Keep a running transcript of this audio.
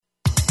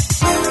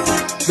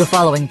The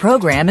following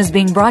program is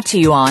being brought to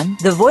you on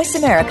the Voice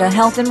America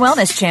Health and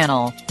Wellness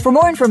Channel. For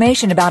more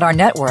information about our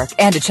network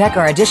and to check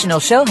our additional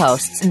show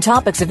hosts and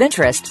topics of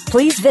interest,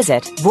 please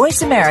visit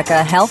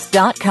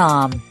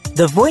voiceamericahealth.com.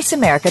 The Voice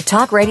America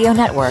Talk Radio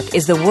Network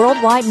is the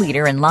worldwide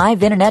leader in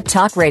live Internet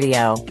talk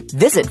radio.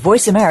 Visit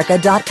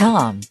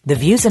voiceamerica.com. The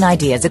views and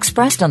ideas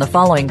expressed on the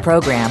following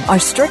program are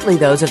strictly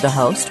those of the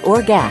host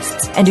or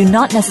guests and do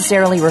not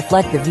necessarily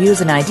reflect the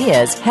views and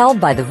ideas held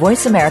by the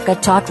Voice America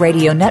Talk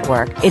Radio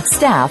Network, its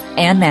staff,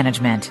 and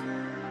management.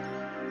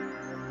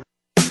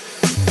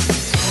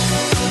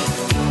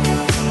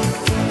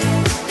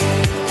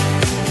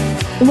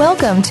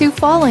 Welcome to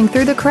Falling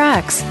Through the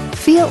Cracks.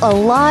 Feel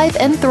alive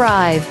and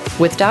thrive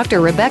with Dr.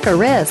 Rebecca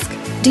Risk.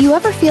 Do you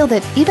ever feel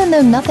that even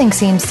though nothing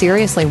seems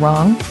seriously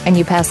wrong and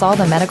you pass all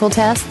the medical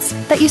tests,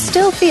 that you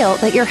still feel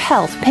that your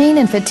health, pain,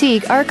 and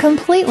fatigue are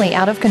completely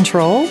out of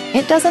control?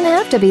 It doesn't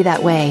have to be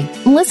that way.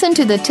 Listen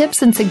to the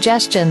tips and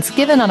suggestions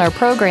given on our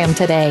program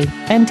today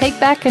and take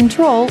back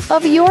control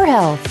of your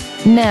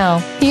health. Now,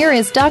 here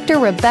is Dr.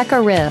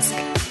 Rebecca Risk.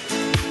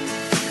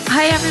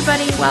 Hi,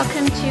 everybody.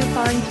 Welcome to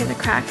Falling Through the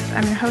Cracks.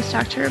 I'm your host,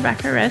 Dr.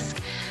 Rebecca Risk.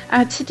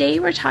 Today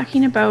we're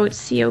talking about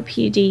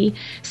COPD.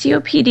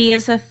 COPD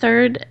is the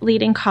third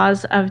leading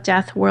cause of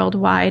death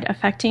worldwide,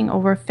 affecting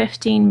over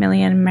 15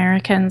 million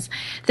Americans.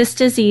 This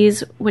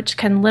disease, which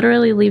can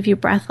literally leave you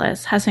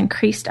breathless, has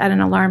increased at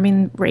an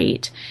alarming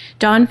rate.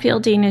 Dawn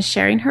Fielding is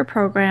sharing her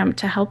program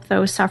to help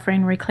those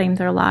suffering reclaim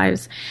their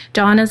lives.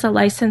 Dawn is a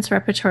licensed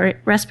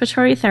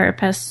respiratory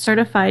therapist,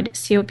 certified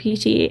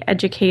COPD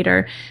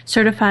educator,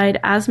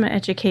 certified asthma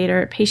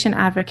educator, patient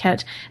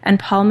advocate, and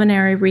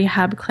pulmonary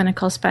rehab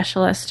clinical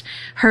specialist.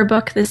 Her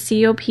book, The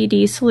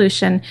COPD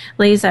Solution,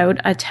 lays out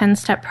a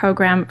 10-step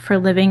program for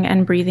living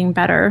and breathing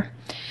better.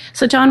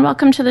 So, Dawn,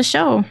 welcome to the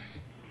show.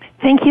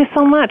 Thank you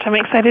so much. I'm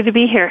excited to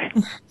be here.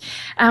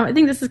 I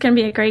think this is going to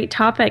be a great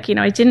topic. You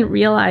know, I didn't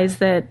realize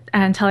that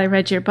until I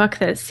read your book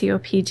that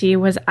COPD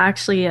was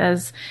actually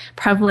as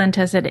prevalent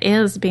as it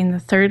is, being the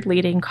third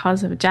leading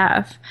cause of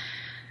death.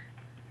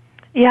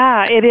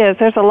 Yeah, it is.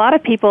 There's a lot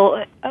of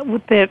people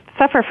that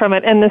suffer from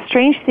it, and the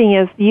strange thing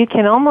is you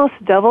can almost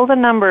double the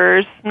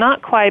numbers,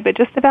 not quite, but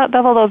just about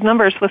double those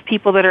numbers with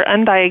people that are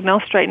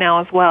undiagnosed right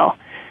now as well.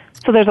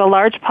 So there's a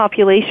large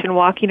population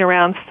walking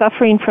around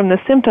suffering from the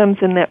symptoms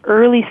in the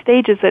early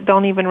stages that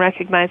don't even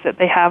recognize that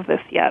they have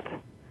this yet.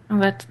 Oh,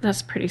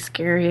 that's pretty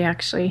scary,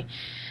 actually.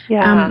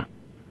 Yeah.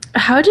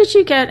 How did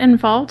you get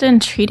involved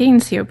in treating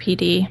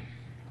COPD?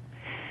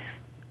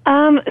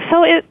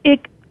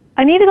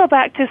 I need to go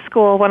back to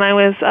school. When I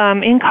was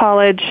in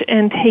college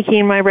and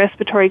taking my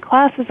respiratory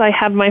classes, I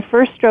had my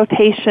first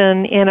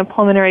rotation in a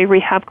pulmonary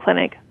rehab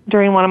clinic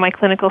during one of my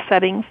clinical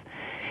settings,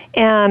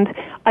 and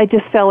I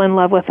just fell in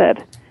love with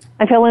it.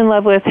 I fell in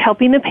love with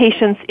helping the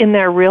patients in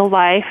their real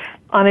life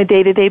on a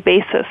day-to-day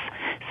basis.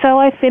 So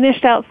I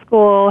finished out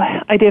school.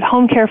 I did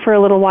home care for a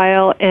little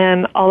while,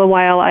 and all the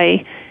while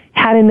I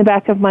had in the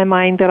back of my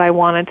mind that I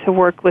wanted to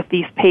work with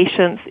these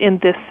patients in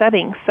this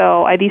setting.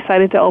 So I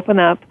decided to open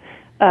up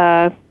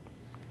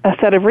a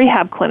set of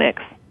rehab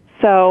clinics.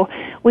 So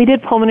we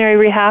did pulmonary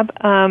rehab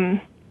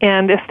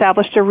and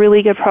established a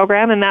really good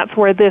program, and that's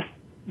where this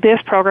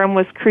program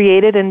was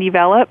created and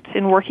developed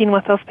in working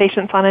with those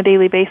patients on a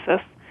daily basis.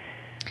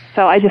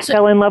 So I just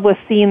fell in love with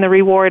seeing the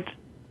reward,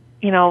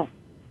 you know,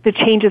 the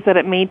changes that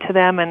it made to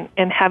them and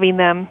having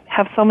them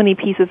have so many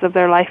pieces of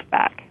their life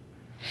back.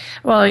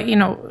 Well, you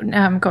know,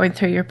 going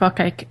through your book,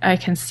 I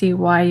can see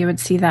why you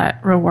would see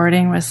that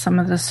rewarding with some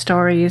of the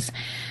stories.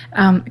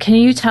 Can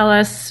you tell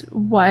us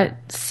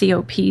what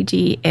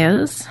COPD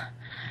is?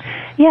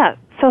 Yeah,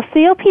 so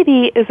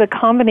COPD is a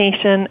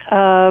combination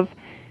of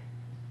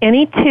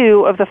any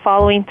two of the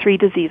following three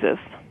diseases.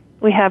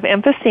 We have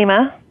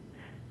emphysema,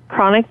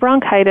 chronic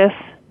bronchitis,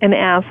 and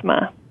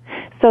asthma.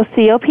 So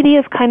COPD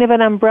is kind of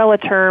an umbrella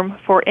term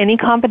for any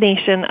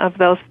combination of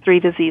those three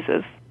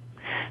diseases.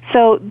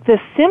 So the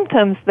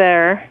symptoms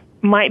there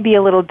might be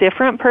a little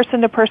different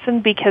person to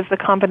person because the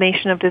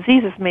combination of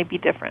diseases may be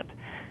different.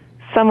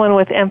 Someone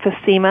with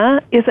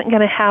emphysema isn't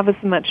going to have as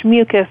much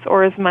mucus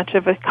or as much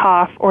of a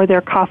cough, or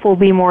their cough will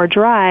be more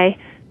dry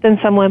than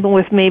someone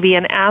with maybe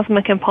an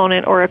asthma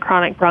component or a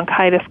chronic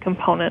bronchitis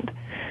component.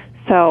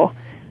 So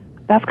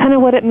that's kind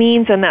of what it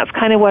means, and that's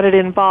kind of what it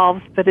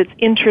involves, but it's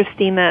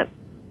interesting that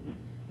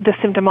the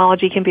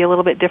symptomology can be a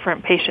little bit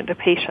different patient to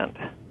patient.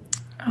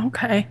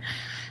 Okay.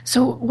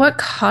 So what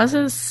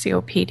causes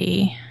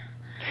COPD?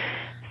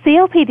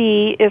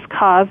 COPD is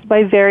caused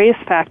by various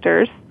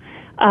factors.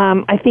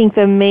 I think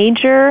the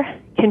major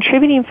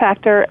contributing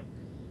factor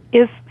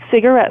is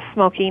cigarette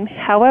smoking.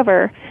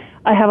 However,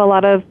 I have a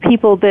lot of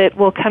people that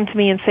will come to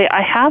me and say,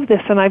 I have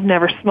this and I've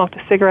never smoked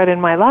a cigarette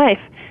in my life,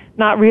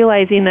 not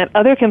realizing that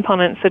other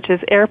components such as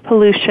air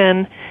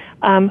pollution,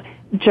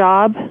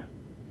 job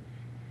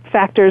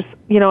factors,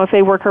 you know, if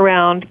they work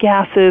around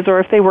gases or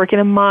if they work in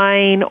a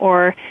mine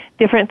or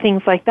different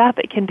things like that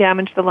that can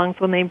damage the lungs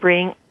when they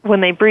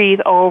breathe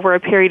over a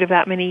period of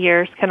that many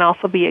years can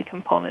also be a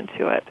component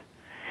to it.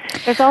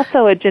 There's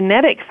also a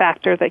genetic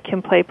factor that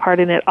can play part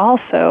in it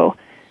also.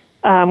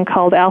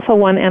 called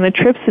alpha-1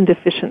 antitrypsin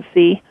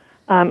deficiency.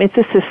 It's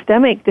a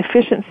systemic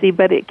deficiency,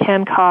 but it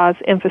can cause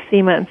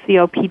emphysema and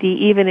COPD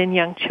even in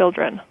young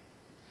children.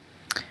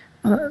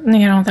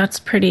 That's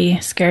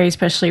pretty scary,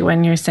 especially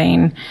when you're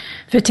saying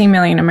 15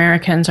 million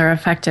Americans are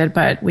affected,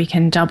 but we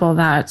can double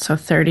that, so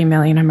 30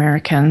 million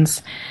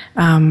Americans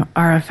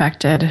are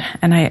affected.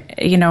 And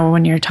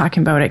when you're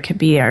talking about it could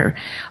be our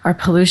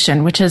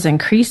pollution, which is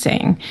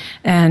increasing,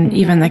 and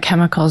even the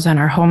chemicals in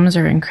our homes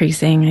are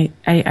increasing.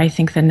 I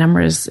think the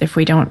numbers, if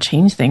we don't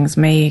change things,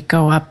 may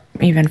go up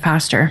even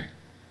faster.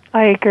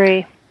 I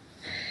agree.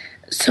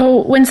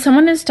 So when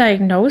someone is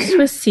diagnosed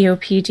with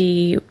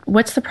COPD,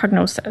 what's the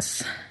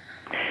prognosis?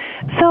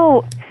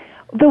 So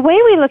the way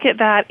we look at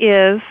that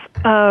is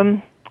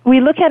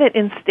we look at it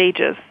in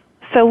stages.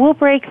 So we'll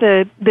break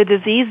the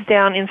disease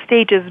down in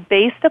stages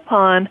based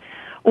upon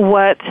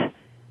what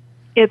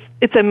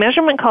it's a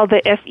measurement called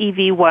the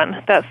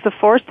FEV1. That's the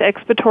forced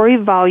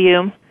expiratory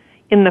volume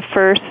in the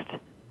first.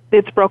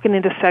 It's broken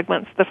into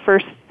segments, the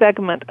first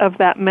segment of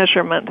that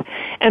measurement.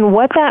 And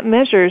what that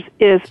measures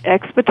is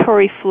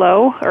expiratory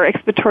flow or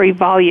expiratory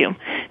volume.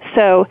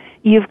 So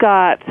you've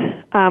got,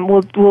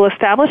 we'll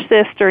establish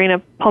this during a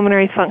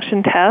pulmonary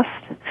function test,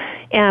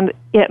 and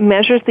it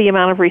measures the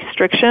amount of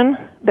restriction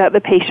that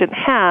the patient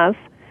has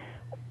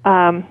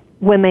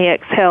when they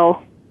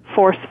exhale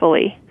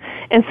forcefully.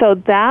 And so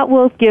that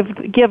will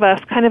give us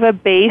kind of a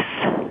base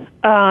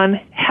on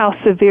how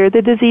severe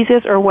the disease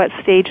is or what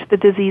stage the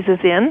disease is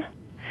in.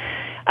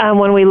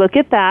 When we look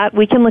at that,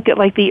 we can look at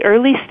like the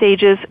early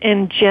stages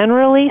and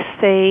generally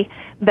say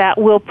that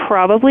will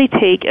probably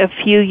take a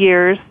few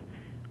years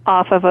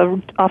off of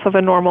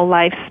a normal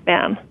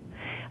lifespan.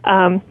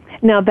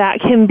 Now there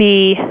can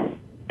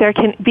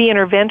be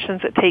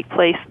interventions that take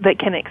place that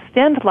can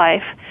extend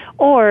life,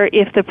 or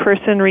if the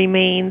person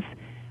remains,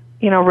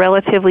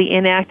 relatively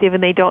inactive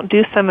and they don't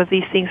do some of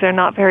these things, they're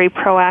not very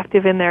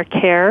proactive in their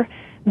care,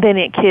 then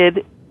it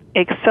could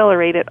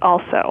accelerate it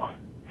also.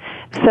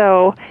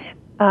 So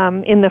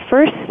in the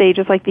first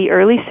stages, like the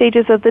early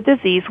stages of the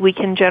disease, we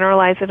can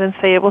generalize it and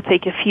say it will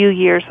take a few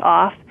years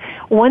off.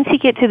 Once you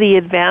get to the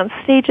advanced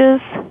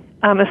stages,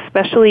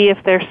 especially if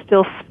they're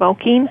still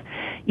smoking,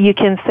 you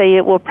can say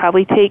it will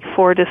probably take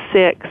 4 to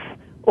 6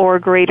 or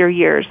greater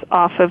years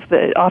off of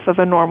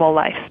a normal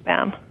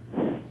lifespan.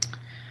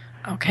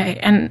 Okay,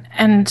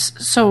 and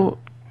so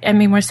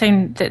we're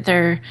saying that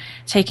they're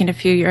taking a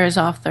few years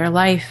off their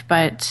life,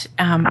 but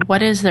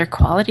what is their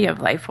quality of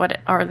life? What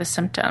are the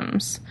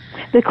symptoms?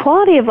 The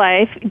quality of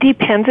life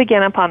depends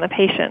again upon the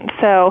patient.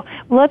 So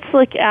let's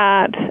look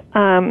at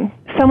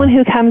someone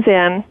who comes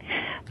in.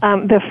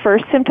 The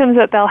first symptoms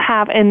that they'll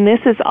have, and this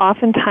is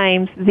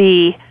oftentimes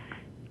the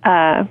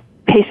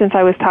patients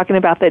I was talking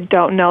about that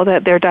don't know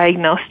that they're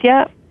diagnosed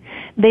yet,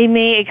 they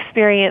may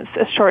experience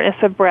a shortness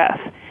of breath.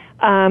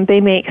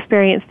 They may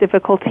experience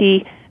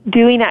difficulty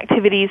doing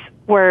activities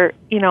where,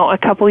 a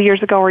couple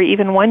years ago or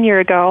even 1 year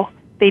ago,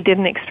 they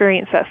didn't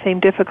experience that same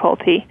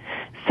difficulty.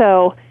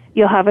 So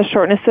you'll have a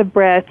shortness of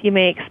breath. You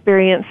may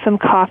experience some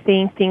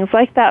coughing. Things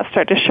like that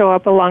start to show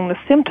up along the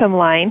symptom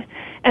line,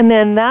 and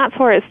then that's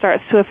where it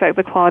starts to affect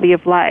the quality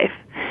of life.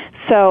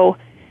 So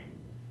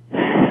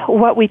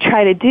what we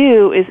try to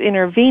do is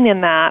intervene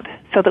in that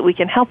so that we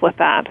can help with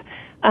that.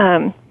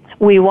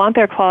 We want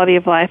their quality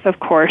of life, of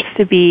course,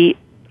 to be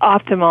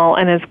optimal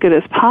and as good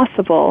as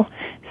possible.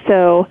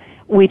 So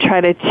we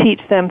try to teach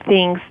them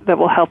things that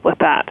will help with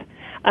that.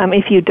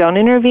 If you don't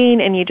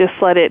intervene and you just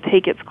let it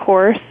take its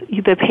course,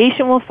 the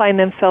patient will find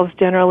themselves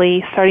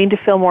generally starting to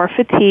feel more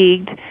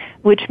fatigued,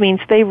 which means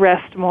they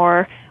rest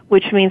more,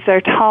 which means their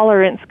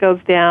tolerance goes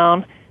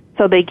down,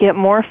 so they get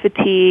more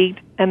fatigued,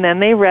 and then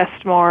they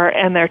rest more,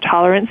 and their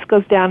tolerance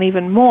goes down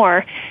even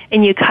more,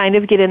 and you kind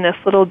of get in this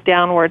little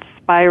downward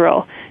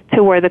spiral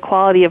to where the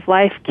quality of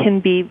life can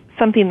be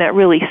something that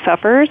really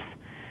suffers.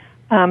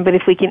 But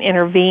if we can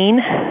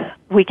intervene,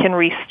 we can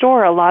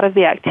restore a lot of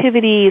the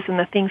activities and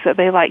the things that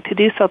they like to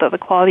do so that the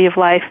quality of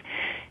life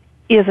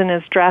isn't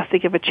as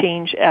drastic of a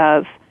change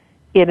as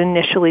it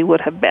initially would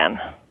have been.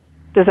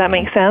 Does that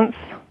make sense?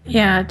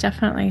 Yeah, it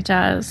definitely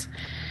does.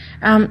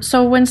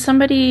 So when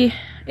somebody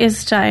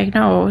is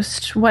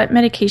diagnosed, what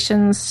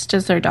medications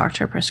does their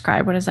doctor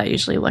prescribe? What does that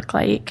usually look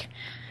like?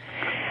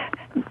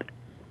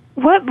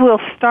 What we'll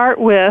start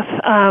with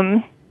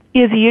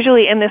is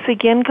usually, and this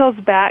again goes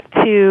back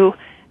to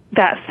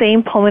that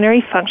same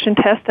pulmonary function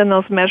test and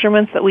those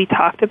measurements that we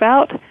talked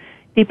about,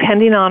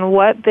 depending on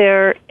what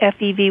their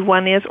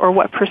FEV1 is or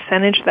what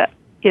percentage that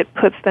it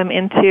puts them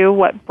into,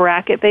 what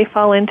bracket they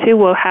fall into,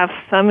 will have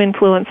some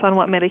influence on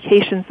what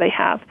medications they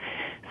have.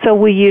 So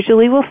we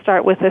usually will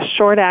start with a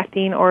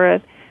short-acting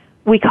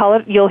we call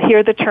it, you'll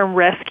hear the term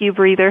rescue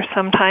breather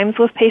sometimes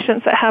with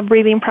patients that have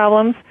breathing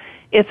problems.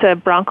 It's a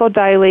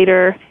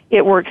bronchodilator.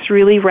 It works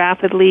really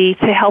rapidly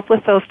to help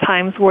with those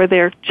times where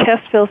their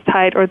chest feels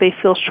tight or they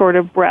feel short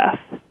of breath.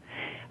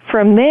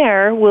 From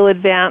there, we'll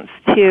advance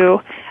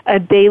to a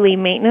daily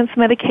maintenance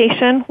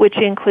medication, which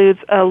includes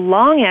a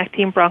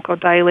long-acting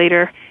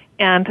bronchodilator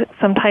and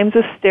sometimes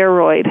a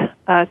steroid,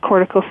 a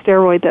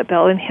corticosteroid that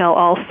they'll inhale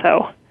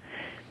also.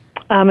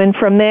 And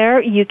from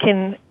there, you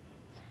can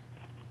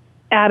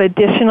add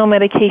additional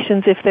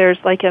medications if there's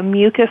like a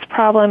mucus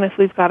problem, if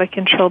we've got to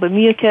control the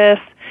mucus,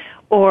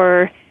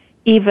 or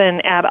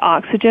even add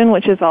oxygen,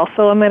 which is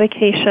also a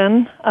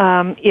medication,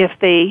 if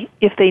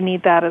they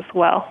need that as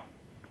well.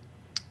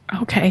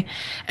 Okay.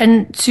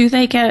 And do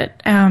they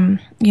get, a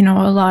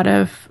lot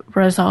of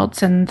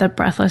results in the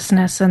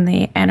breathlessness and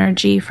the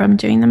energy from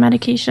doing the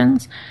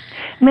medications?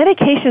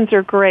 Medications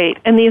are great,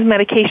 and these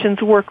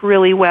medications work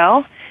really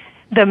well.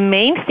 The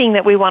main thing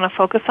that we want to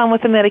focus on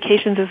with the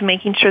medications is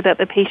making sure that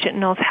the patient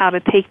knows how to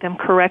take them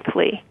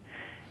correctly.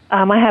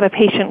 I had a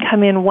patient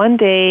come in one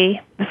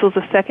day. This was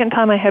the second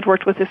time I had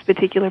worked with this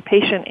particular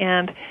patient,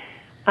 and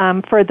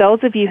for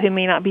those of you who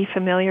may not be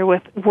familiar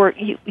with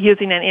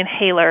using an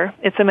inhaler,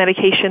 it's a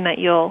medication that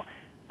you'll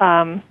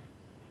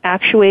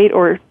actuate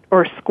or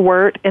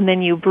squirt, and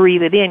then you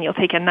breathe it in. You'll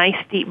take a nice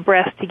deep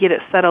breath to get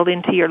it settled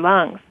into your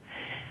lungs.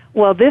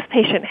 Well, this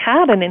patient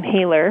had an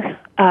inhaler,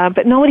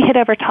 but nobody had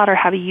ever taught her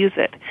how to use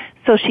it.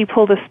 So she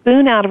pulled a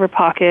spoon out of her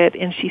pocket,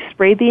 and she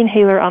sprayed the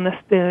inhaler on the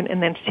spoon,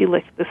 and then she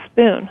licked the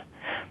spoon.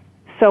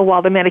 So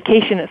while the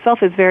medication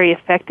itself is very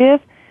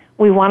effective,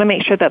 we want to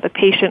make sure that the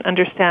patient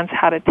understands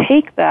how to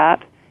take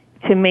that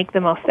to make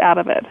the most out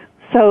of it.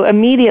 So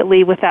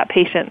immediately with that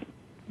patient,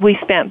 we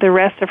spent the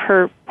rest of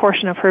her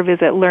portion of her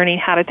visit learning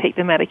how to take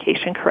the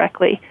medication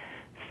correctly,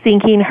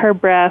 syncing her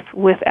breath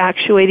with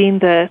actuating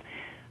the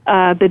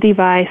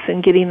device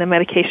and getting the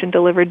medication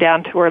delivered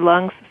down to her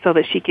lungs so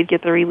that she could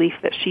get the relief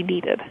that she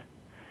needed.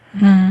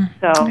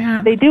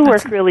 So they do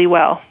work really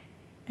well.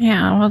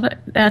 Yeah, well,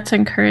 that's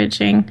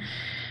encouraging.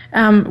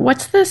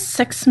 What's the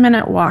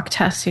 6-minute walk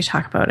test you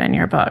talk about in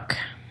your book?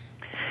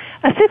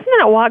 A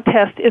 6-minute walk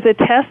test is a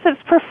test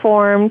that's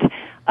performed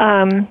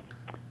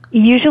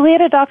usually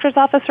at a doctor's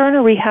office or in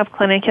a rehab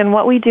clinic, and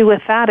what we do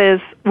with that is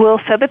we'll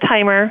set the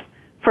timer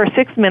for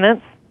 6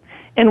 minutes,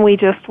 and we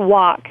just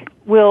walk.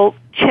 We'll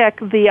check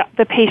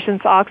the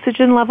patient's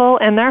oxygen level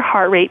and their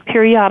heart rate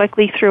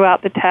periodically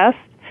throughout the test.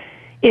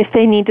 If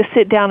they need to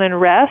sit down and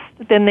rest,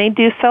 then they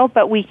do so,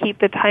 but we keep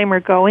the timer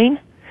going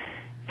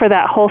for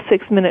that whole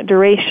 6-minute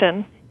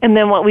duration. And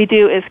then what we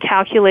do is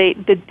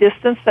calculate the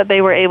distance that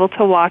they were able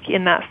to walk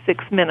in that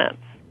 6 minutes.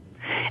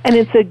 And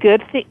it's a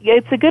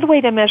good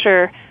way to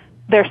measure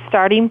their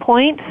starting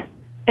point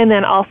and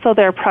then also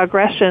their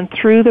progression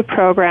through the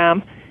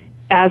program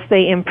as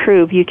they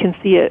improve. You can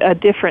see a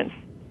difference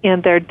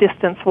in their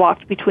distance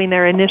walked between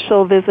their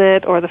initial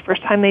visit or the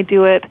first time they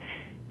do it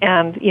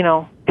and,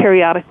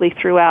 periodically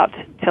throughout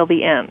till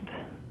the end.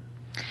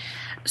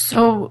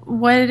 So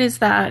what is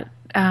that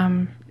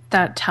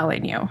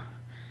telling you?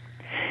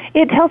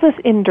 It tells us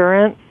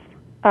endurance,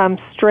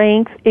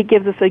 strength. It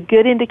gives us a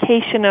good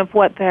indication of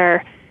what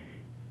they're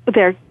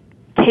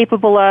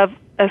capable of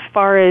as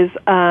far as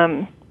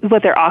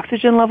what their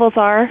oxygen levels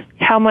are.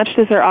 How much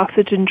does their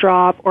oxygen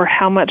drop, or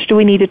how much do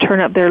we need to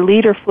turn up their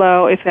liter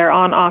flow if they're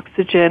on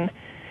oxygen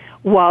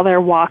while they're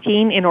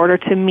walking in order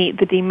to meet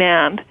the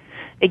demand?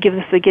 It gives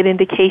us a good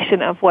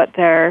indication of what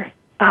their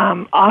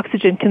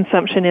oxygen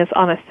consumption is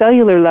on a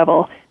cellular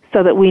level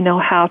so that we know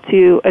how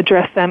to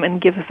address them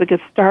and give us a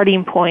good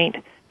starting point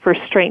for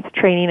strength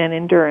training and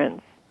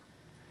endurance.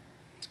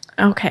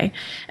 Okay.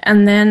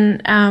 And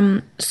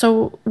then,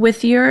 so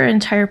with your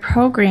entire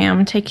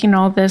program, taking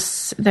all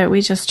this that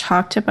we just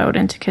talked about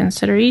into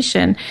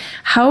consideration,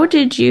 how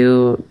did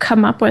you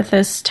come up with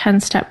this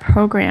 10-step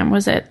program?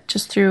 Was it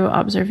just through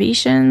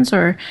observations,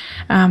 or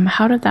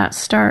how did that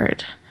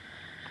start?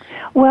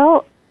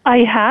 Well, I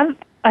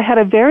had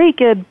a very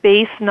good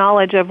base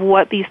knowledge of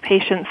what these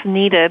patients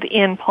needed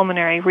in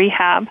pulmonary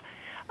rehab.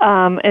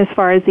 As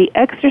far as the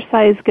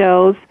exercise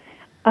goes,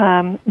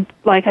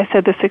 like I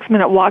said, the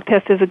 6-minute walk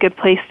test is a good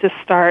place to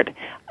start.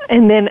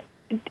 And then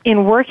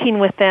in working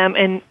with them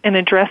and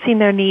addressing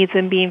their needs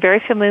and being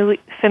very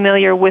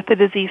familiar with the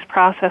disease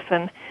process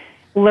and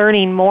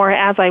learning more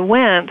as I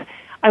went,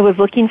 I was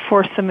looking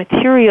for some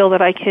material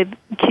that I could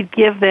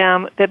give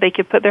them that they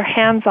could put their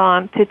hands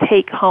on to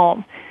take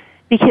home.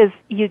 Because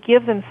you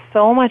give them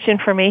so much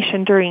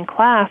information during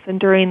class and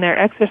during their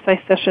exercise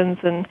sessions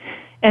and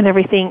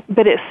everything,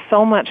 but it's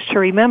so much to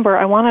remember.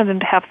 I wanted them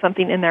to have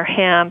something in their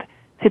hand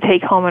to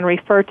take home and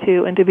refer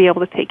to and to be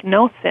able to take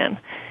notes in.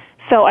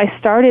 So I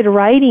started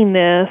writing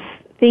this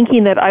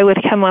thinking that I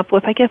would come up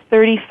with like a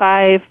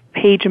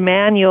 35-page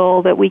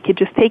manual that we could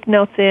just take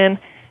notes in.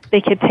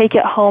 They could take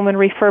it home and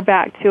refer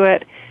back to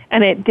it.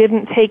 And it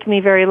didn't take me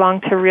very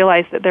long to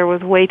realize that there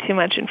was way too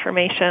much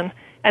information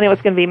and it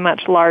was going to be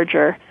much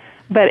larger.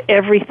 But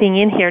everything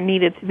in here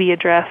needed to be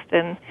addressed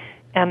and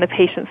the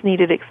patients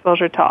needed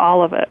exposure to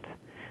all of it.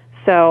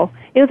 So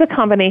it was a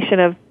combination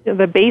of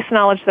the base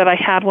knowledge that I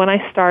had when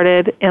I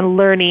started and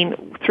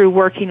learning through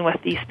working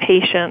with these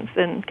patients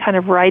and kind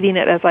of writing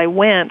it as I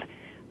went,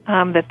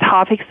 the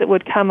topics that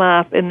would come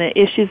up and the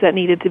issues that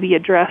needed to be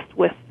addressed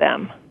with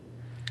them.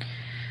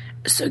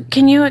 So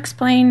can you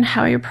explain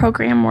how your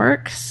program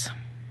works?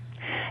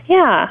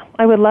 Yeah,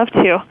 I would love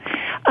to.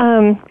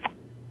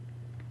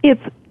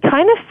 It's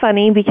kind of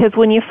funny because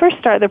when you first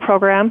start the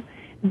program,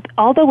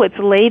 although it's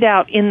laid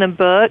out in the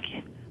book,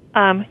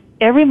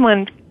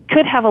 everyone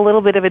could have a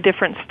little bit of a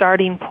different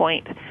starting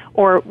point,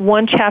 or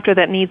one chapter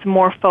that needs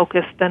more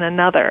focus than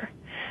another.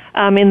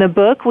 In the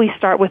book, we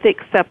start with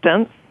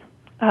acceptance.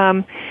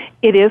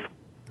 It is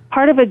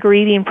part of a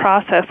grieving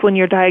process when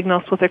you're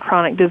diagnosed with a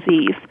chronic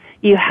disease.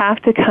 You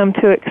have to come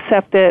to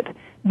accept it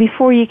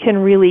before you can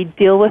really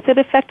deal with it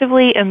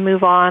effectively and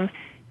move on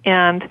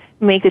and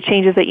make the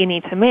changes that you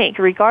need to make,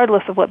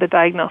 regardless of what the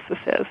diagnosis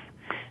is.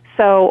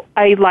 So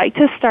I like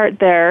to start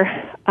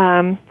there,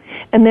 and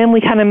then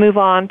we kind of move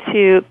on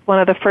to one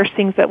of the first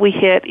things that we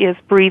hit is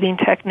breathing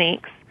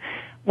techniques.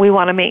 We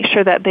want to make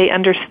sure that they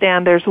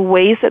understand there's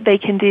ways that they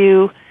can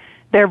do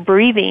their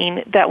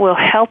breathing that will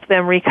help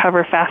them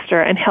recover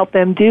faster and help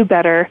them do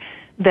better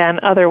than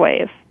other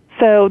ways.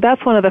 So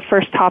that's one of the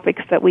first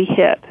topics that we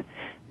hit.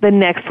 The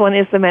next one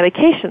is the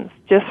medications,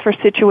 just for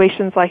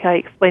situations like I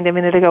explained a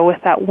minute ago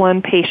with that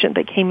one patient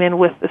that came in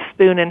with the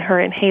spoon in her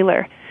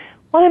inhaler.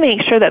 I want to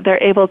make sure that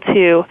they're able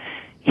to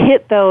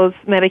hit those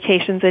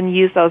medications and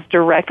use those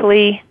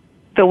directly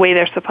the way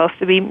they're supposed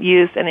to be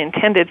used and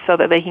intended so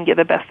that they can get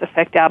the best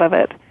effect out of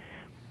it.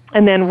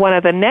 And then one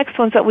of the next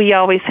ones that we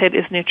always hit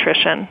is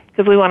nutrition,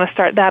 because we want to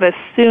start that as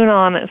soon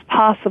on as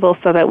possible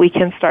so that we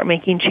can start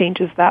making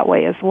changes that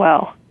way as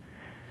well.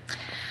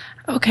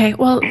 Okay,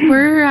 well,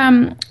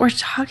 we're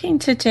talking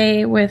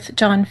today with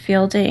Dawn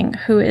Fielding,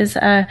 who is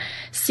a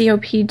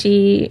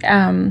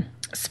COPD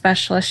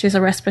specialist. She's a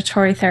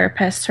respiratory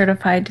therapist,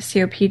 certified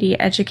COPD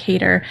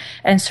educator,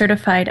 and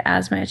certified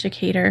asthma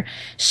educator.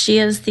 She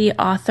is the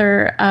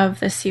author of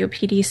the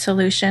COPD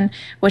Solution,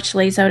 which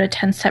lays out a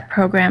 10-step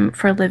program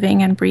for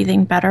living and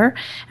breathing better.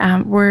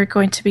 We're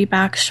going to be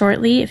back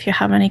shortly. If you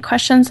have any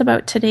questions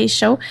about today's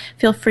show,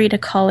 feel free to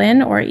call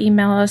in or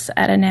email us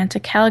at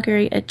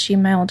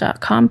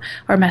anantacalgary@gmail.com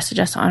or message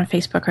us on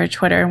Facebook or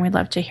Twitter, and we'd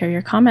love to hear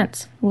your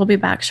comments. We'll be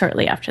back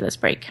shortly after this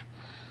break.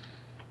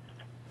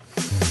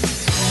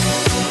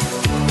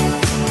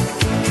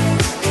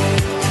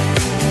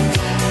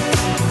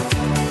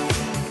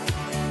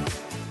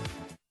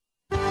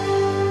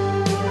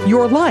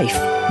 Your life,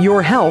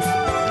 your health,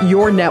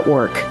 your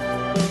network.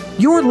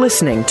 You're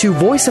listening to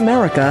Voice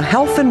America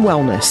Health and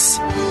Wellness.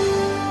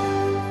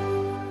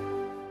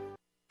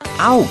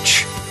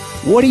 Ouch!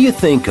 What do you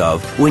think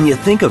of when you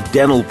think of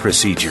dental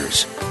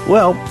procedures?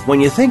 Well, when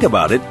you think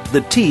about it,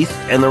 the teeth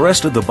and the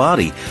rest of the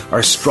body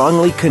are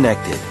strongly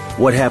connected.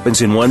 What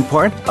happens in one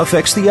part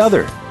affects the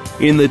other.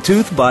 In the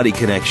Tooth Body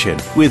Connection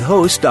with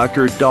host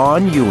Dr.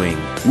 Dawn Ewing,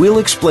 we'll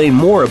explain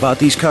more about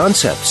these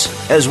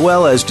concepts, as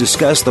well as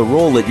discuss the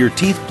role that your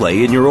teeth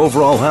play in your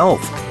overall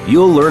health.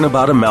 You'll learn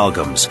about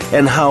amalgams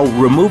and how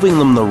removing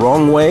them the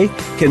wrong way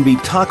can be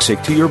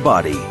toxic to your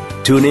body.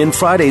 Tune in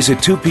Fridays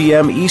at 2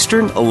 p.m.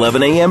 Eastern,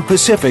 11 a.m.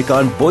 Pacific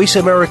on Voice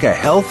America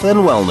Health and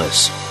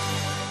Wellness.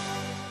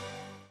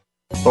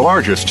 The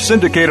largest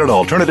syndicated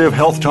alternative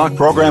health talk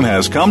program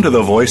has come to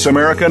the Voice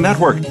America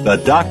Network. The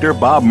Dr.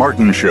 Bob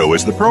Martin Show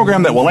is the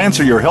program that will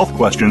answer your health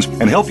questions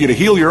and help you to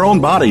heal your own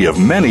body of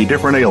many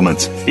different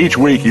ailments. Each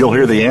week, you'll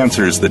hear the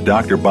answers that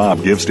Dr.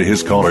 Bob gives to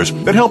his callers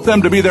that help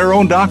them to be their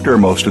own doctor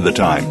most of the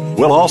time.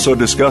 We'll also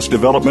discuss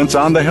developments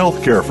on the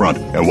healthcare front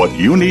and what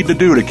you need to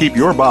do to keep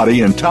your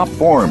body in top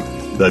form.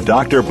 The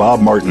Dr. Bob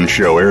Martin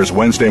Show airs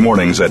Wednesday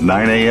mornings at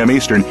 9 a.m.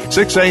 Eastern,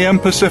 6 a.m.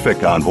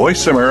 Pacific on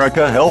Voice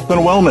America Health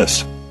and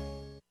Wellness.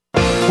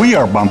 We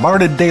are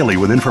bombarded daily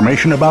with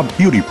information about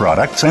beauty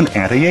products and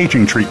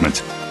anti-aging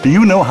treatments. Do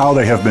you know how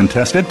they have been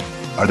tested?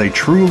 Are they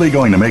truly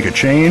going to make a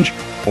change,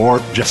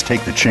 or just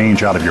take the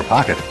change out of your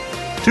pocket?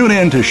 Tune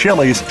in to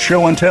Shelley's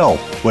Show and Tell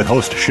with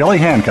host Shelley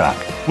Hancock.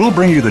 We'll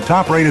bring you the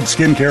top-rated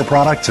skincare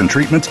products and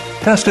treatments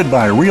tested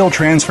by Real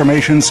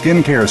Transformation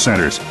Skincare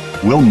Centers.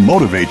 We'll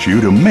motivate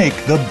you to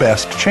make the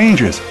best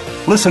changes.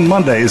 Listen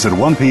Mondays at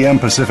 1 p.m.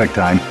 Pacific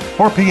Time,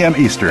 4 p.m.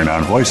 Eastern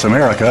on Voice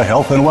America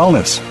Health and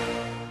Wellness.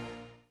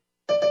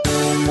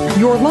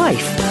 Your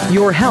life,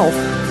 your health,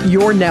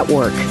 your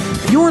network.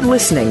 You're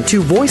listening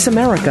to Voice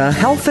America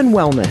Health and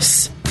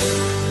Wellness.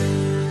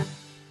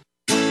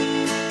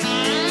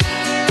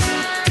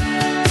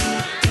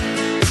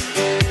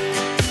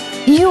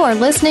 You are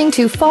listening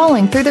to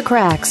Falling Through the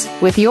Cracks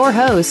with your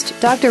host,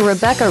 Dr.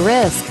 Rebecca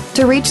Risk.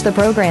 To reach the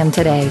program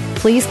today,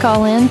 please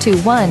call in to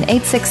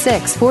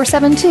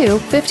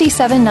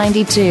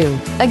 1-866-472-5792.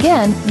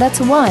 Again, that's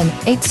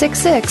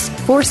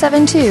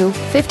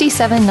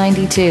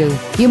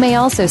 1-866-472-5792. You may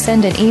also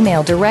send an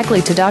email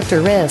directly to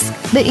Dr. Risk.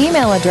 The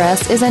email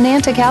address is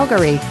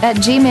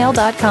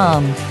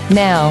anantacalgary@gmail.com.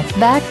 Now,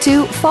 back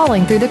to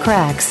Falling Through the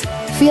Cracks.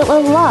 Feel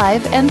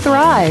alive and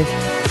thrive.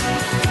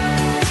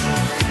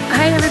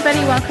 Hi, everybody.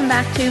 Welcome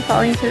back to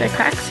Falling Through the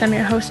Cracks. I'm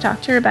your host,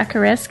 Dr. Rebecca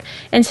Risk,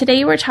 and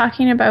today we're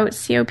talking about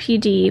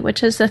COPD,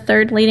 which is the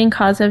third leading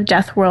cause of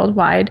death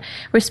worldwide.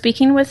 We're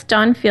speaking with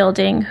Dawn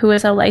Fielding, who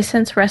is a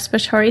licensed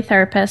respiratory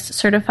therapist,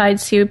 certified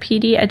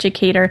COPD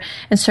educator,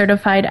 and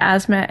certified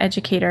asthma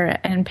educator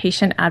and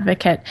patient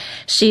advocate.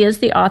 She is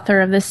the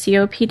author of the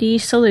COPD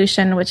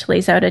Solution, which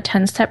lays out a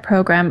 10-step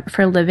program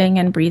for living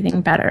and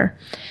breathing better.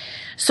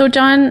 So,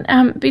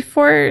 Dawn,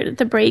 before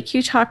the break,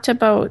 you talked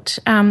about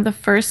the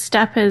first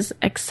step is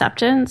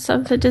acceptance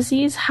of the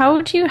disease.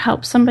 How do you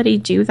help somebody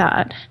do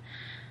that?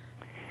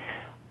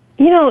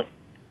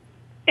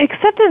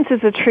 Acceptance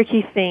is a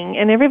tricky thing,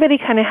 and everybody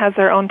kind of has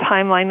their own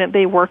timeline that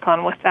they work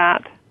on with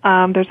that.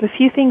 There's a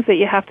few things that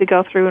you have to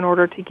go through in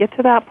order to get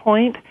to that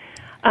point.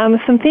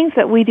 Some things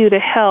that we do to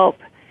help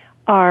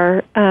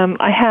are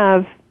I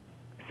have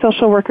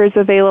social workers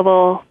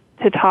available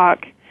to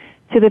talk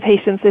to the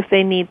patients if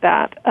they need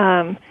that.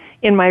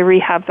 In my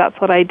rehab, that's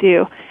what I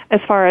do.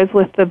 As far as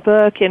with the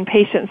book and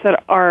patients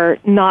that are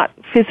not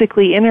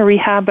physically in a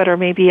rehab but are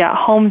maybe at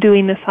home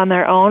doing this on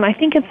their own, I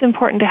think it's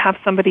important to have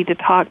somebody to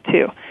talk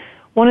to.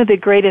 One of the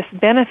greatest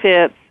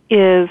benefits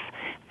is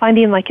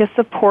finding like a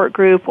support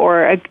group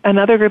or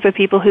another group of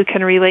people who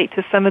can relate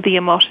to some of the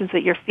emotions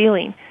that you're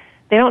feeling.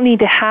 They don't need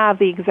to have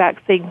the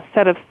exact same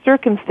set of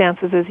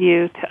circumstances as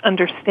you to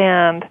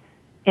understand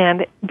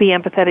and be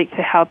empathetic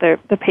to how the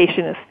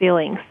patient is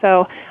feeling.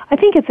 So I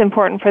think it's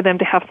important for them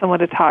to have someone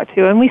to talk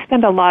to, and we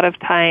spend a lot of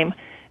time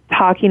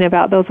talking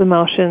about those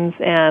emotions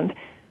and,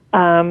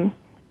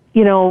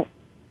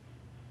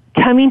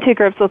 coming to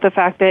grips with the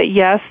fact that,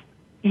 yes,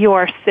 you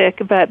are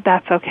sick, but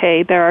that's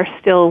okay. There are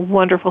still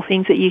wonderful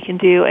things that you can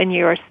do, and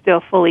you are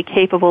still fully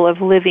capable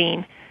of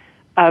living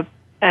a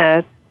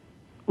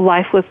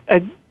life with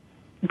a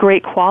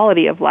great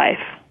quality of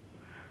life.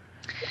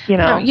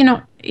 Yeah,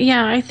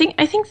 I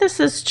think this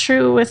is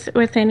true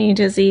with any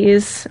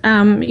disease.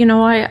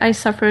 I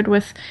suffered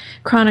with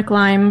chronic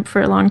Lyme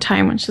for a long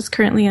time, which is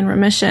currently in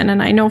remission.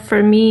 And I know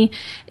for me,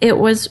 it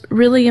was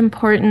really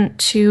important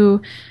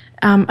to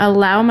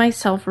allow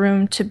myself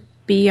room to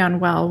be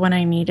unwell when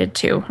I needed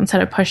to,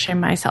 instead of pushing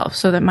myself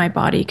so that my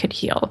body could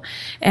heal.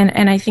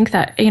 And I think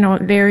that,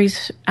 it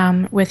varies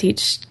with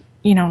each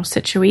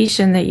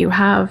situation that you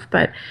have,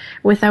 but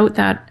without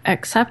that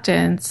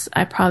acceptance,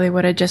 I probably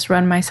would have just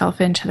run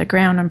myself into the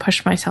ground and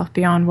pushed myself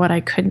beyond what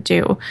I could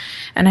do.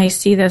 And I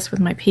see this with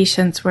my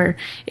patients where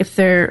if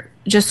they're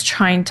just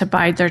trying to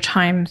bide their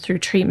time through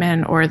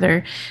treatment, or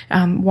they're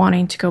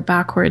wanting to go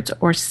backwards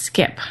or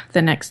skip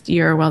the next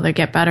year while they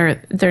get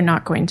better, they're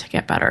not going to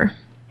get better.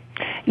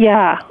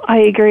 Yeah, I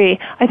agree.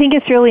 I think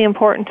it's really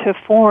important to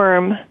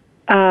form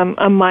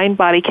a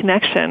mind-body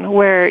connection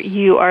where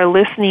you are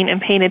listening and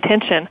paying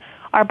attention.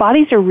 Our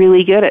bodies are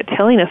really good at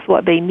telling us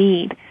what they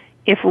need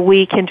if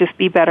we can just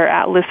be better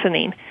at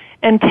listening.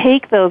 And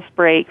take those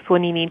breaks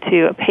when you need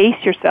to.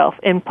 Pace yourself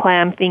and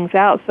plan things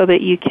out so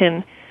that you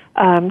can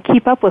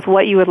keep up with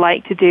what you would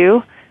like to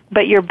do,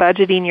 but you're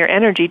budgeting your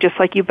energy just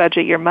like you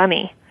budget your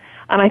money.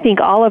 And I think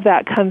all of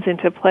that comes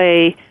into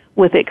play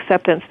with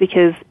acceptance,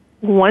 because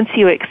once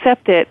you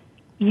accept it,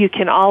 you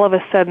can all of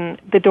a sudden,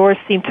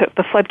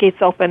 the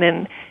floodgates open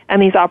and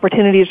these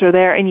opportunities are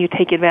there, and you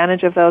take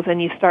advantage of those,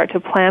 and you start to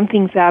plan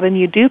things out, and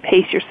you do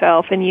pace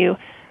yourself, and you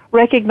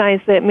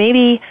recognize that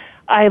maybe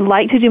I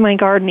like to do my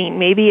gardening.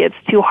 Maybe it's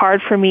too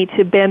hard for me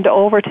to bend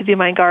over to do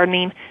my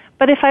gardening,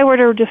 but if I were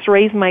to just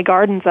raise my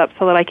gardens up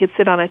so that I could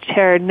sit on a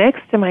chair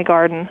next to my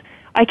garden,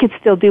 I could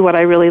still do what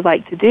I really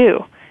like to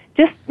do.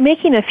 Just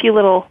making a few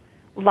little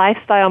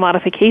lifestyle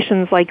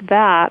modifications like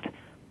that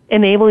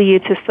enable you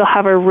to still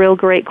have a real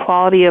great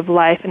quality of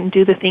life and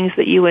do the things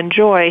that you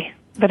enjoy.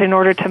 But in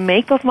order to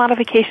make those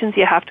modifications,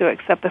 you have to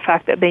accept the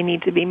fact that they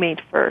need to be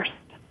made first.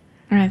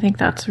 I think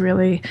that's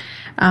really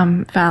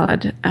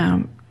valid,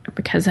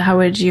 because how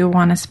would you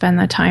want to spend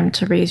the time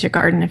to raise your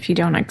garden if you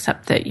don't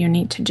accept that you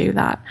need to do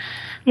that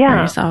for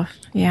yourself?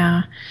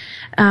 Yeah.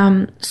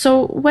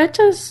 So what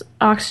does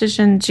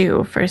oxygen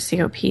do for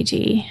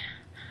COPD?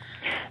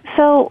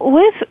 So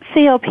with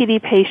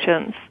COPD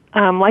patients,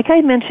 like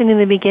I mentioned in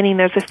the beginning,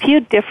 there's a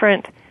few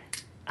different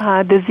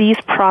disease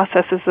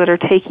processes that are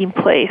taking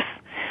place.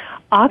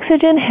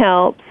 Oxygen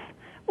helps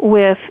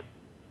with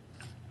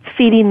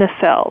feeding the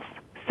cells.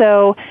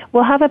 So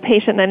we'll have a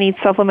patient that needs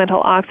supplemental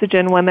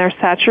oxygen when their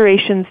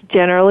saturations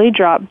generally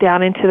drop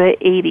down into the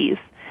 80s.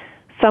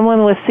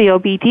 Someone with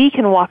COPD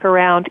can walk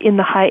around in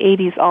the high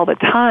 80s all the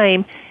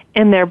time,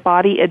 and their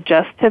body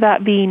adjusts to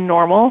that being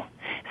normal.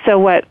 So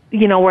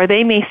where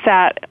they may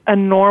set a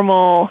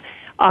normal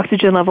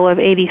oxygen level of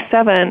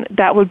 87,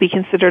 that would be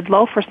considered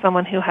low for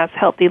someone who has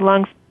healthy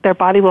lungs. Their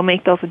body will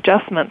make those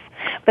adjustments,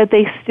 but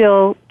they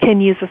still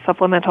can use the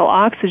supplemental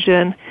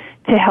oxygen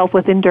to help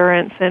with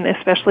endurance, and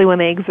especially when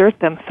they exert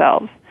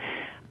themselves.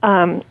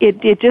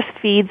 It just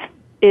feeds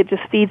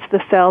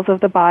the cells of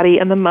the body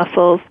and the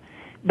muscles,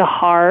 the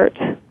heart,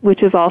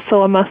 which is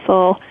also a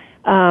muscle,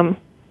 the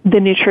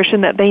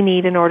nutrition that they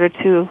need in order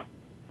to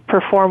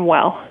perform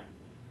well.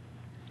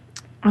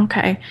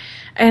 Okay.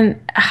 And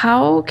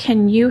how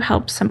can you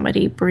help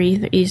somebody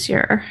breathe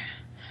easier?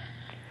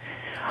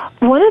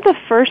 One of the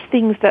first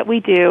things that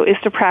we do is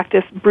to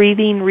practice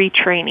breathing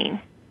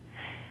retraining.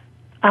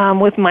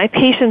 With my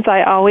patients,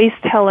 I always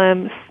tell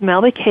them,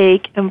 smell the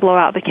cake and blow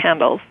out the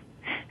candles.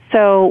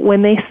 So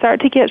when they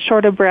start to get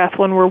short of breath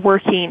when we're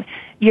working,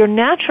 your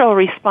natural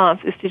response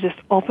is to just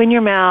open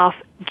your mouth,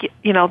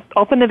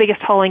 open the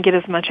biggest hole and get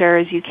as much air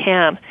as you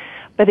can.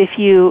 But if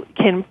you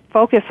can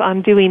focus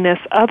on doing this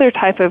other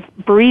type of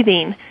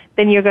breathing,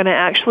 then you're going to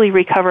actually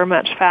recover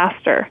much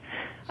faster.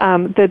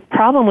 The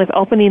problem with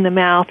opening the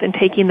mouth and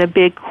taking the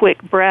big,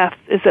 quick breaths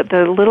is that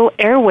the little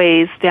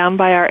airways down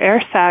by our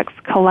air sacs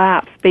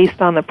collapse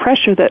based on the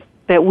pressure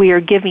that we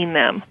are giving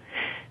them.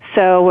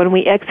 So when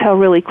we exhale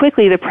really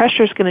quickly, the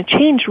pressure is going to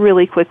change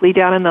really quickly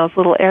down in those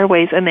little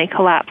airways, and they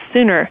collapse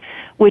sooner,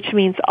 which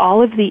means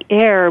all of the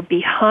air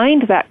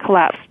behind that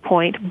collapse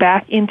point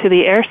back into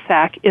the air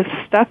sac is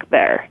stuck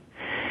there.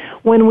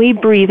 When we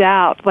breathe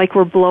out, like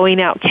we're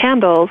blowing out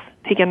candles,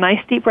 take a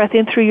nice deep breath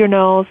in through your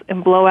nose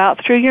and blow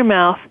out through your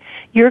mouth,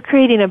 you're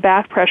creating a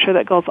back pressure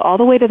that goes all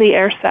the way to the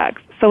air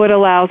sacs. So it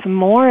allows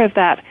more of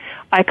that,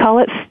 I call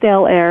it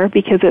stale air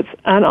because it's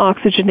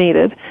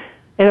unoxygenated.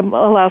 It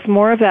allows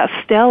more of that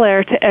stale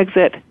air to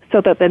exit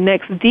so that the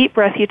next deep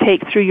breath you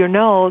take through your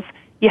nose,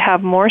 you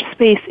have more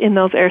space in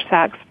those air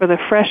sacs for the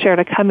fresh air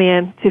to come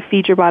in to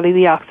feed your body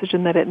the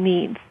oxygen that it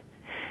needs.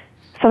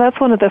 So that's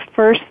one of the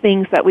first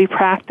things that we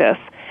practice.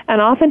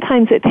 And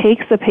oftentimes it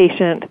takes the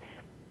patient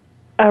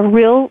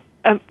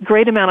a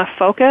great amount of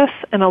focus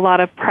and a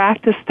lot of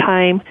practice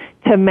time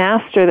to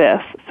master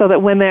this so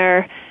that when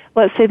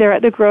let's say they're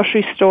at the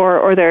grocery store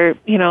or they're,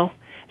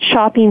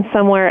 shopping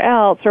somewhere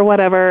else or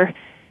whatever,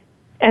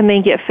 and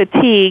they get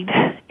fatigued,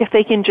 if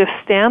they can just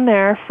stand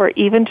there for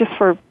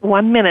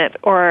 1 minute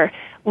or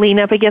lean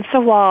up against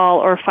a wall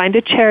or find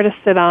a chair to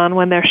sit on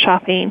when they're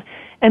shopping,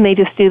 and they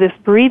just do this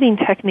breathing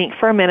technique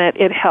for a minute,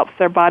 it helps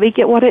their body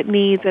get what it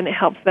needs and it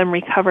helps them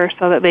recover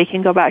so that they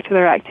can go back to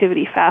their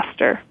activity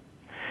faster.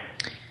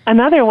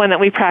 Another one that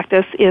we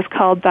practice is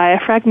called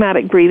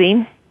diaphragmatic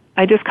breathing.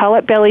 I just call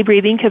it belly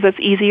breathing because it's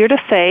easier to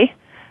say.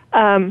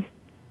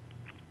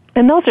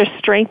 And those are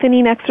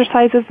strengthening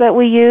exercises that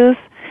we use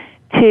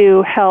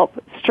to help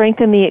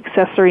strengthen the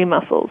accessory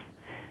muscles.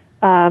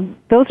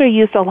 Those are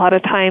used a lot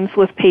of times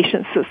with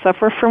patients that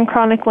suffer from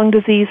chronic lung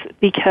disease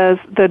because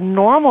the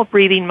normal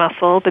breathing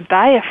muscle, the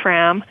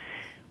diaphragm,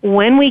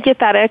 when we get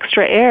that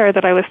extra air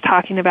that I was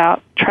talking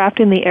about trapped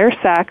in the air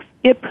sacs,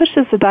 it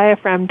pushes the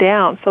diaphragm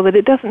down so that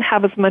it doesn't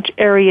have as much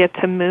area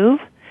to move,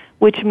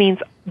 which means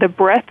the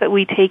breath that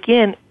we take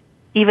in,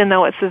 even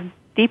though it's as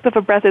deep of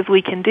a breath as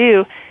we can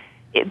do,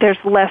 there's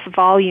less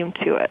volume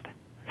to it.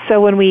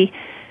 So when we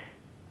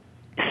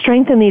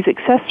strengthen these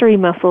accessory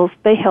muscles,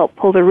 they help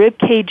pull the rib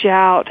cage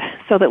out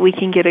so that we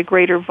can get a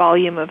greater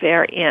volume of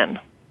air in.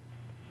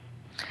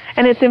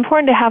 And it's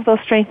important to have those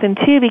strengthened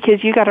too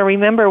because you got to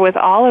remember with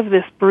all of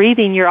this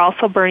breathing, you're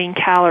also burning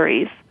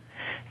calories.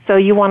 So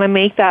you want to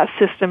make that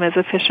system as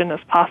efficient as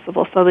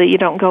possible so that you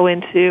don't go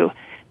into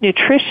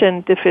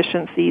nutrition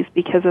deficiencies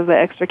because of the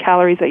extra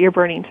calories that you're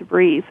burning to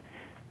breathe.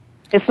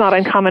 It's not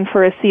uncommon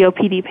for a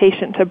COPD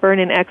patient to burn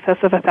in excess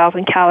of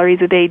 1,000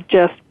 calories a day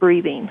just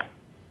breathing.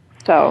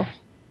 So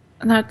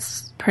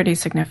that's pretty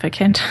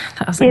significant,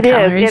 1,000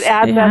 calories. It is. It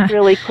adds up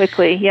really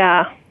quickly,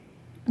 yeah.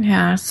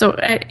 Yeah, so,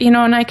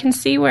 and I can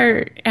see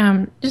where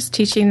just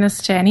teaching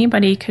this to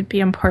anybody could be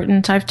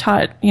important. I've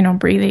taught,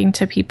 breathing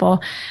to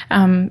people,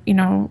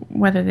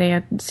 whether they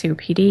had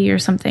COPD or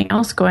something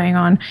else going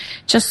on,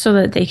 just so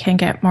that they can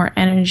get more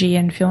energy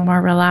and feel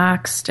more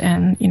relaxed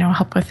and,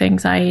 help with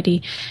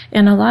anxiety.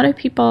 And a lot of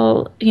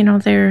people,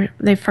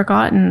 they've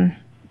forgotten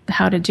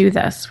how to do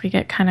this. We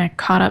get kind of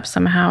caught up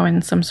somehow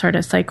in some sort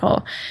of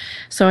cycle.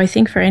 So I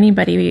think for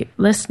anybody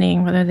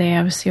listening, whether they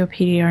have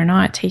COPD or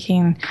not,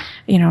 taking,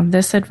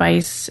 this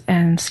advice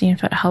and seeing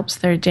if it helps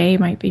their day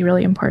might be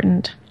really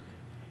important.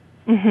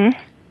 Mm-hmm.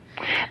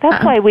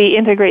 That's why we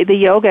integrate the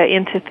yoga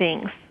into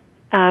things.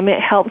 It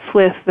helps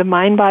with the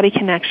mind-body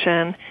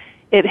connection.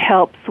 It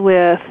helps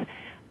with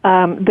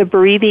the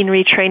breathing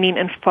retraining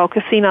and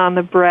focusing on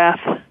the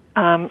breath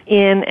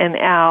in and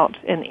out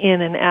and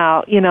in and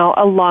out,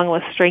 along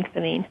with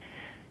strengthening.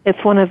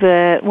 It's one of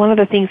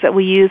the things that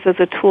we use as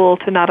a tool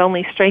to not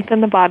only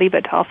strengthen the body,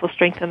 but to also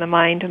strengthen the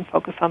mind and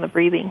focus on the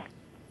breathing.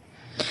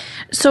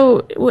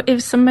 So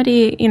if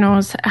somebody,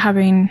 is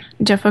having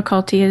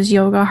difficulty, is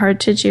yoga hard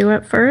to do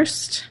at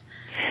first?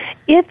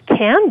 It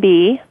can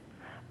be,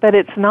 but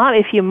it's not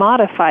if you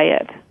modify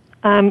it.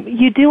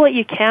 You do what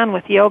you can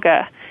with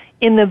yoga.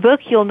 In the book,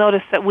 you'll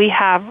notice that we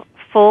have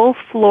full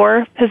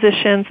floor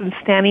positions and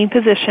standing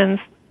positions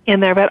in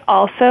there, but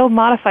also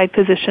modified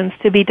positions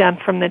to be done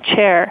from the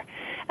chair.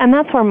 And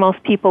that's where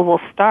most people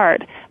will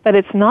start. But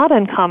it's not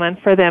uncommon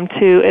for them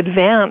to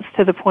advance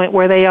to the point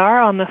where they are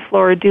on the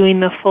floor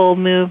doing the full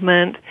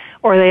movement,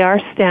 or they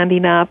are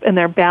standing up and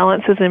their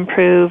balance is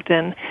improved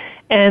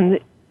and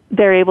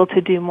they're able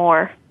to do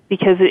more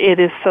because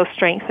it is so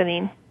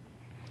strengthening.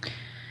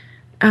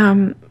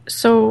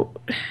 So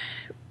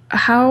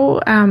how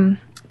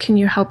can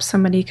you help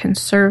somebody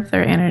conserve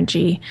their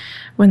energy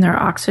when their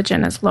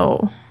oxygen is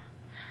low?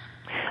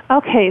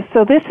 Okay,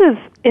 so this is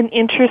an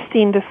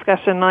interesting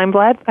discussion. I'm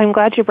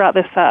glad you brought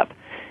this up.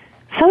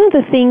 Some of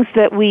the things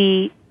that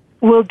we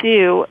will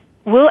do,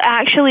 we'll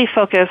actually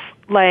focus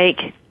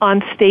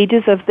on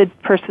stages of the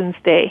person's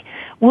day.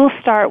 We'll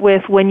start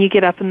with when you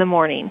get up in the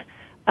morning,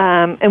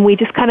 and we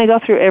just kind of go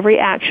through every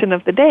action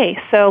of the day.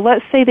 So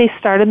let's say they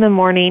start in the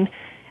morning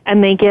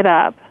and they get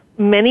up.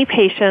 Many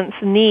patients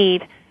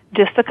need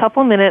just a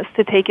couple minutes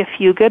to take a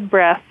few good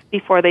breaths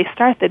before they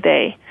start the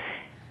day.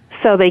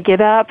 So they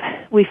get up,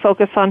 we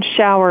focus on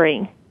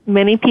showering.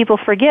 Many people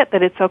forget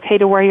that it's okay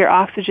to wear your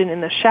oxygen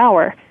in the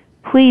shower.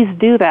 Please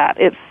do that.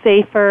 It's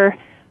safer,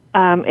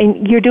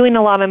 and you're doing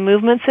a lot of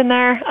movements in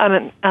there,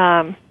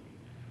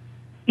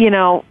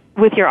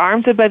 with your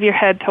arms above your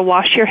head to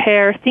wash your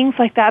hair, things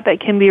like that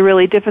can be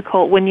really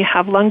difficult when you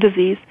have lung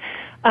disease.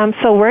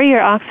 So wear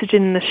your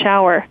oxygen in the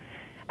shower.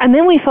 And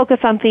then we focus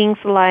on things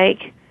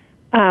like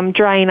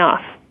drying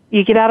off.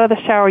 You get out of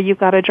the shower, you've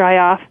got to dry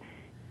off.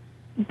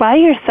 Buy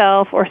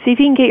yourself, or see if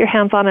you can get your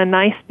hands on a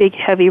nice big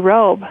heavy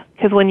robe,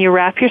 because when you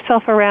wrap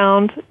yourself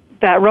around,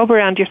 that robe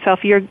around yourself,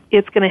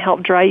 it's going to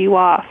help dry you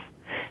off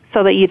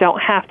so that you don't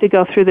have to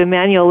go through the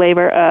manual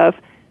labor of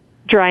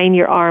drying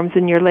your arms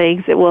and your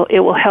legs. It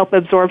will help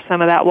absorb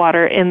some of that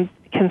water and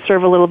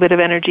conserve a little bit of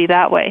energy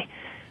that way.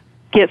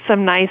 Get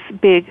some nice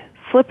big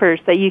slippers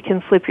that you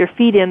can slip your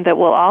feet in that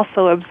will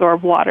also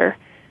absorb water.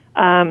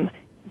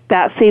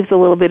 That saves a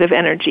little bit of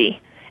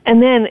energy. And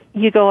then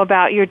you go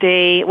about your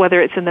day, whether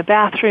it's in the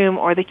bathroom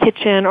or the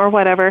kitchen or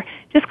whatever,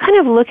 just kind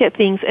of look at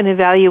things and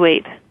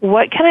evaluate,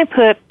 what can I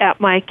put at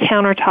my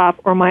countertop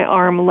or my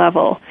arm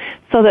level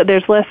so that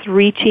there's less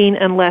reaching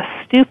and less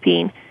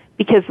stooping,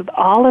 because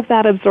all of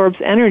that absorbs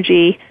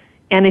energy,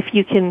 and if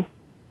you can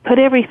put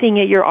everything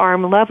at your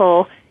arm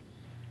level,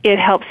 it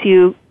helps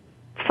you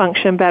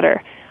function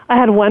better. I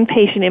had one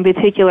patient in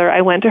particular,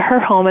 I went to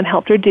her home and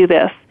helped her do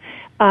this.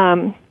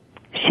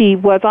 She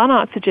was on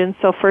oxygen,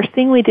 so first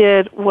thing we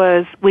did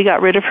was we got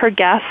rid of her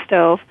gas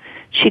stove.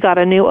 She got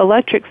a new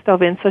electric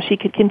stove in so she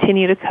could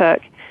continue to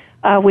cook.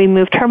 We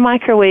moved her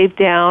microwave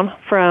down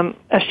from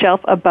a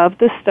shelf above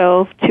the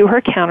stove to her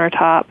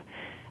countertop.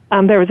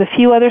 There was a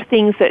few other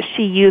things that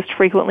she used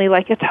frequently,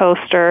 like a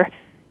toaster,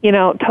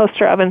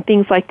 toaster oven,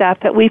 things like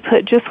that we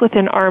put just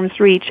within arm's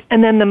reach.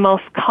 And then the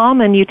most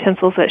common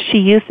utensils that she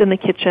used in the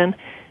kitchen,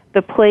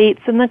 the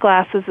plates and the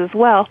glasses as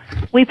well,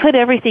 we put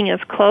everything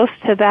as close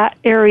to that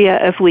area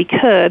as we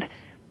could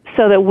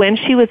so that when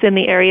she was in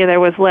the area there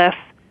was less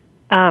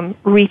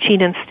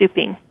reaching and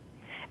stooping.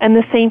 And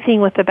the same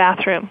thing with the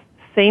bathroom,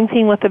 same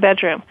thing with the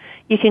bedroom.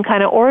 You can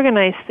kind of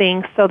organize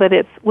things so that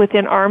it's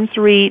within arm's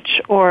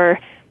reach or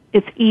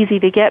it's easy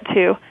to get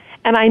to.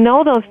 And I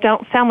know those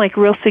don't sound like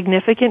real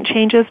significant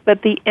changes,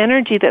 but the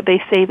energy that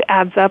they save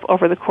adds up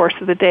over the course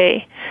of the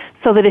day.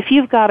 So that if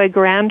you've got a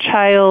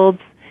grandchild's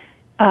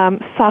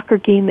soccer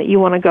game that you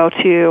want to go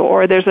to,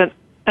 or there's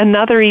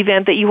another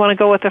event that you want to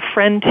go with a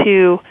friend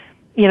to,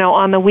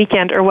 on the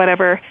weekend or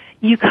whatever,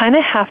 you kind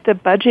of have to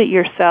budget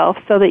yourself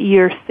so that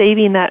you're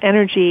saving that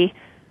energy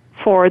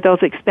for those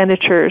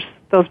expenditures,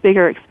 those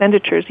bigger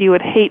expenditures. You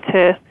would hate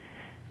to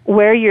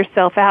wear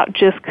yourself out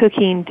just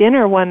cooking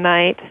dinner one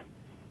night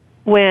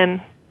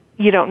when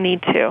you don't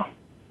need to.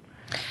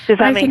 Does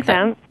that make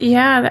sense?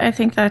 Yeah, I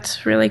think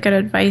that's really good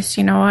advice.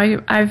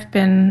 I've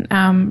been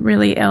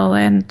really ill,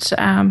 and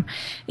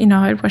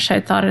I wish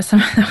I'd thought of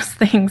some of those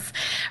things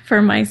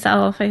for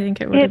myself. I think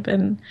it would have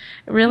been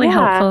really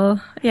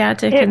helpful, to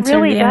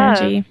conserve really the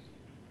energy.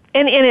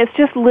 And it's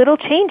just little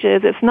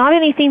changes. It's not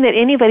anything that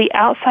anybody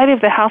outside of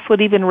the house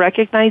would even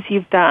recognize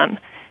you've done.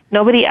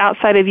 Nobody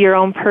outside of your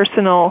own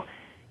personal,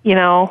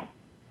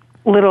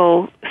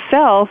 little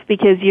self,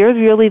 because you're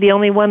really the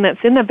only one that's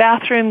in the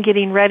bathroom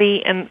getting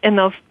ready, and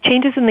those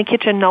changes in the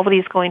kitchen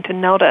nobody's going to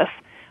notice,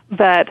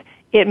 but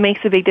it makes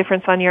a big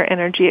difference on your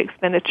energy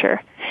expenditure.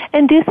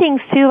 And do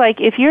things too, like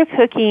if you're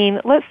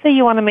cooking, let's say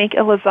you want to make a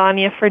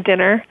lasagna for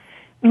dinner,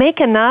 make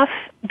enough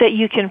that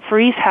you can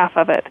freeze half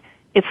of it.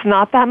 It's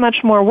not that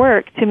much more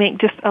work to make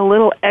just a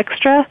little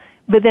extra,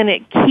 but then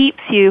it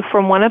keeps you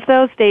from one of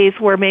those days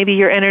where maybe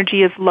your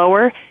energy is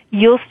lower.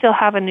 You'll still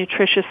have a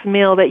nutritious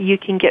meal that you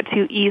can get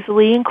to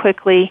easily and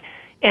quickly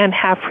and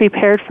have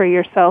prepared for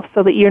yourself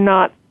so that you're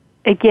not,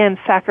 again,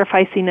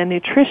 sacrificing a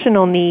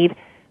nutritional need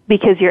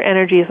because your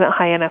energy isn't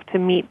high enough to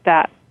meet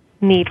that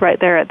need right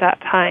there at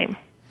that time.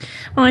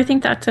 Well, I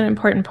think that's an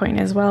important point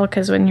as well,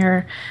 because when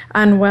you're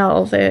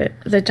unwell,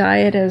 the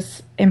diet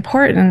is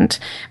important,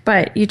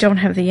 but you don't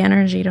have the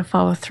energy to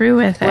follow through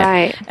with it.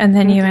 Right. And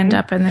then you end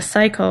up in the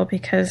cycle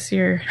because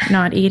you're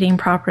not eating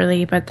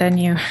properly, but then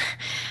you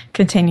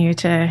continue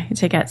to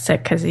get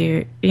sick because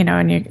you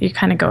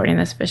kind of go in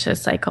this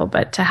vicious cycle.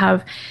 But to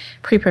have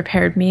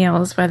pre-prepared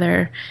meals,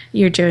 whether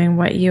you're doing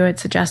what you had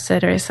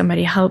suggested or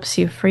somebody helps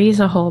you freeze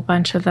a whole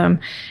bunch of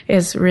them,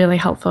 is really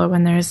helpful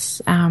when there's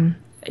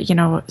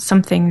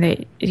something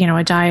that,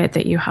 a diet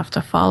that you have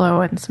to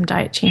follow and some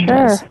diet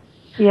changes. Sure.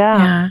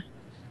 Yeah.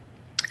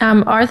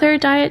 Are there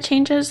diet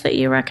changes that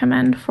you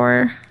recommend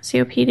for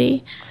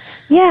COPD?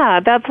 Yeah,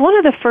 that's one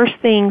of the first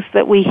things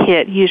that we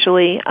hit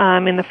usually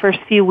in the first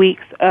few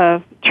weeks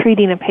of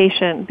treating a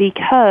patient,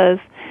 because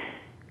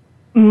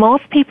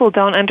most people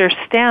don't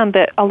understand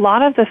that a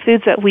lot of the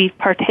foods that we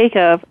partake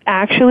of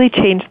actually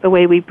change the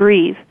way we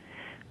breathe.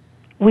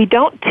 We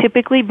don't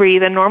typically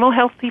breathe. A normal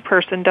healthy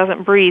person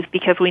doesn't breathe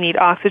because we need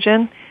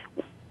oxygen.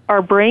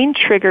 Our brain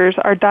triggers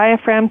our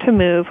diaphragm to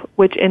move,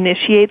 which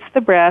initiates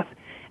the breath,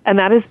 and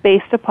that is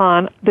based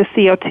upon the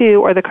CO2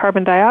 or the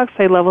carbon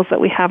dioxide levels that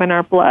we have in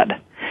our blood.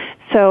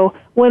 So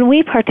when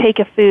we partake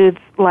of foods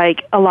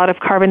like a lot of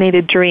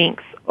carbonated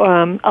drinks,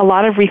 a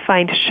lot of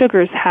refined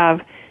sugars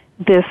have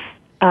this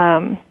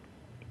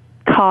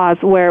cause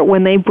where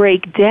when they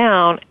break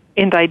down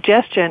in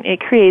digestion, it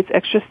creates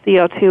extra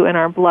CO2 in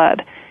our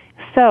blood.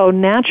 So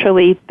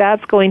naturally,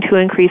 that's going to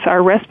increase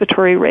our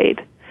respiratory rate,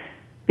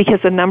 because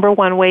the number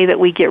one way that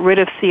we get rid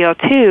of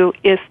CO2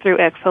 is through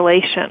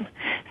exhalation.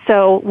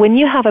 So when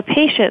you have a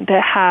patient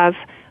that has,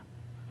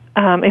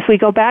 if we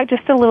go back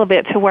just a little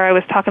bit to where I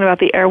was talking about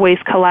the airways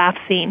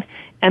collapsing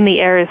and the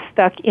air is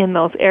stuck in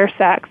those air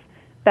sacs,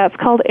 that's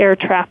called air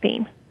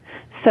trapping.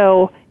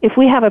 So if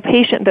we have a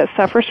patient that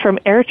suffers from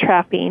air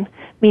trapping,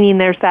 meaning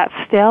there's that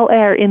stale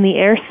air in the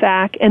air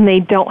sac and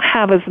they don't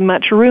have as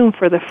much room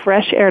for the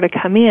fresh air to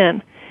come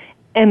in,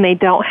 and they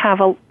don't have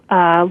a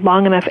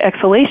long enough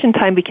exhalation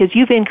time because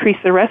you've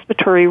increased the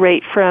respiratory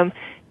rate from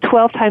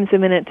 12 times a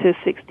minute to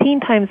 16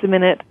 times a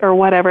minute or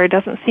whatever. It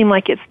doesn't seem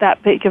like it's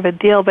that big of a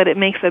deal, but it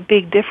makes a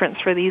big difference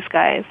for these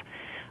guys.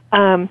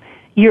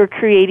 You're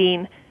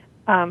creating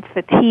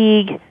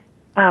fatigue,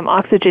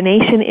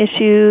 oxygenation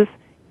issues,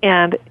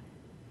 and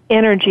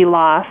energy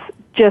loss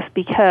just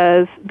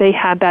because they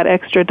had that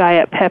extra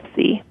Diet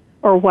Pepsi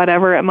or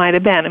whatever it might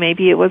have been.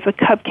 Maybe it was a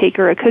cupcake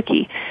or a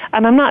cookie.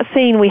 And I'm not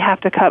saying we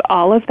have to cut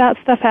all of that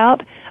stuff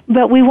out,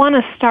 but we want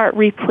to start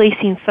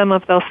replacing some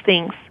of those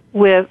things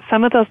with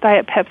some of those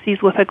Diet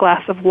Pepsis with a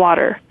glass of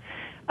water.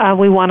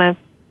 We want to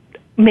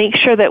make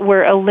sure that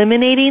we're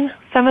eliminating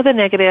some of the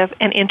negative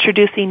and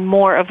introducing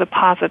more of the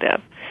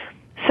positive.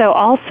 So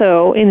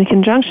also, in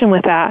conjunction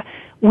with that,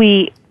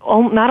 we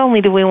not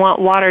only do we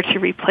want water to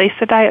replace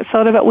the diet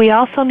soda, but we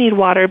also need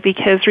water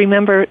because,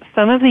 remember,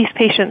 some of these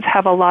patients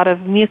have a lot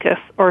of mucus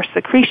or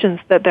secretions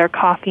that they're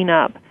coughing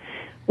up.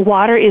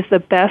 Water is the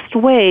best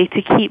way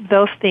to keep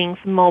those things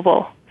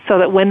mobile so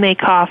that when they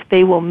cough,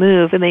 they will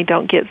move and they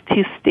don't get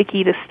too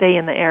sticky to stay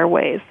in the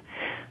airways.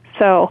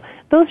 So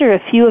those are a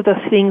few of the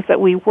things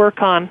that we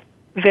work on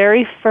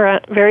very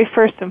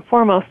first and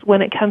foremost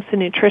when it comes to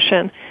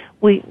nutrition.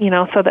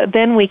 So that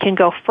then we can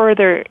go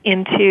further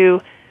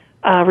into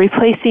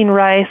replacing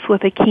rice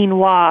with a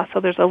quinoa, so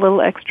there's a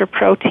little extra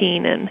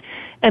protein and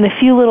a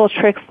few little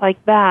tricks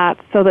like that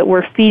so that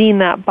we're feeding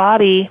that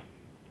body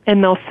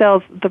and those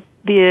cells the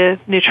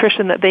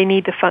nutrition that they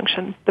need to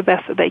function the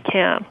best that they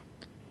can.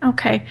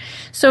 Okay,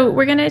 so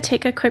we're going to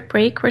take a quick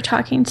break. We're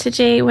talking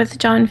today with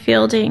John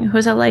Fielding,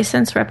 who's a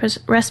licensed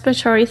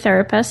respiratory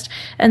therapist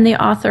and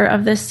the author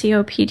of the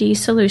COPD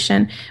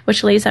Solution,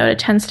 which lays out a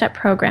 10-step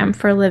program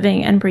for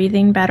living and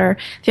breathing better.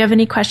 If you have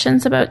any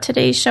questions about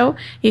today's show,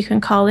 you can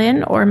call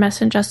in or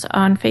message us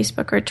on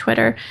Facebook or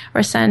Twitter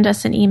or send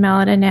us an email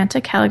at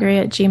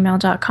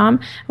anantacalgary@gmail.com.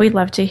 We'd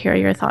love to hear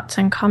your thoughts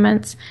and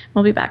comments.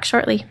 We'll be back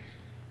shortly.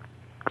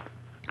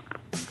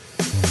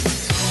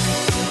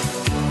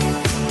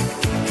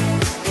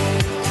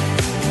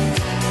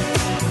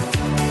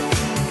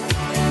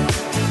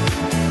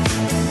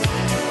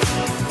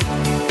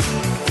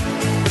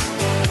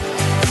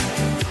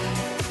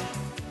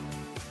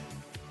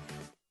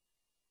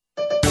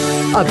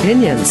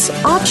 Opinions,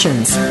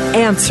 options,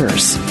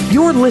 answers.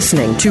 You're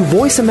listening to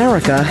Voice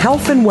America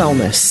Health and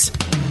Wellness.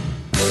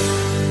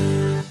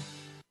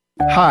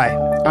 Hi,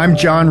 I'm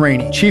John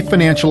Rainey, Chief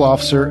Financial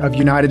Officer of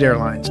United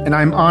Airlines, and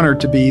I'm honored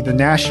to be the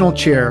National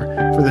Chair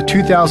for the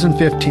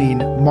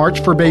 2015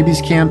 March for Babies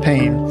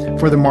campaign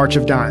for the March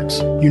of Dimes.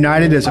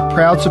 United is a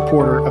proud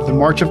supporter of the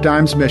March of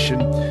Dimes mission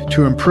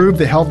to improve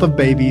the health of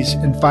babies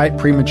and fight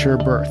premature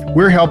birth.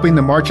 We're helping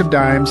the March of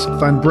Dimes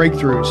fund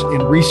breakthroughs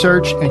in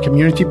research and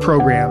community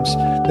programs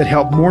that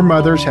help more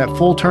mothers have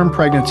full-term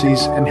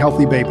pregnancies and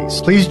healthy babies.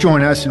 Please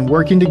join us in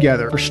working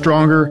together for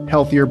stronger,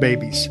 healthier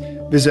babies.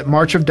 Visit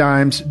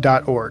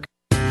marchofdimes.org.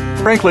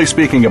 Frankly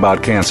Speaking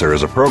About Cancer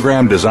is a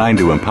program designed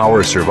to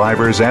empower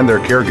survivors and their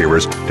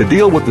caregivers to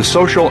deal with the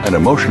social and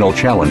emotional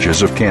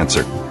challenges of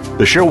cancer.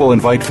 The show will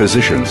invite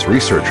physicians,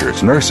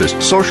 researchers, nurses,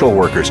 social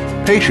workers,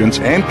 patients,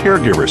 and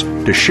caregivers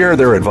to share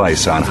their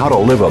advice on how to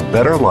live a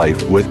better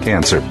life with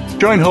cancer.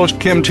 Join host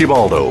Kim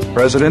Tibaldo,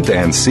 President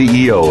and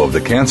CEO of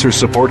the Cancer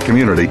Support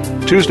Community,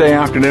 Tuesday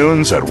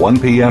afternoons at 1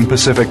 p.m.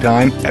 Pacific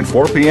Time and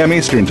 4 p.m.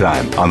 Eastern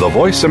Time on the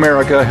Voice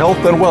America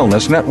Health and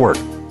Wellness Network.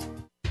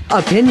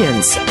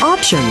 Opinions,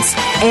 options,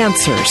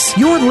 answers.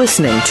 You're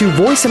listening to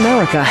Voice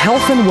America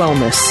Health and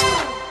Wellness.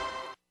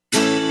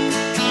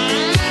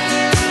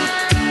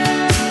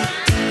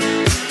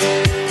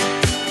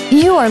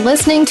 You are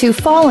listening to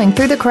Falling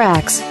Through the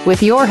Cracks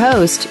with your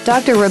host,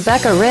 Dr.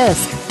 Rebecca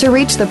Risk. To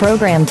reach the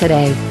program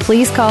today,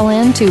 please call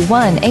in to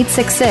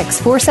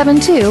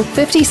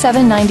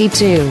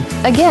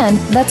 1-866-472-5792. Again,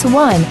 that's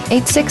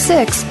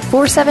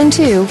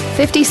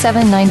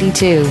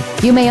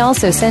 1-866-472-5792. You may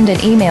also send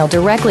an email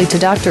directly to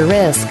Dr.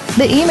 Risk.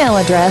 The email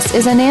address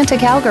is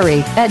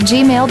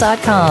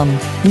anantacalgary@gmail.com.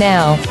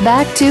 Now,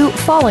 back to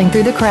Falling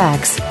Through the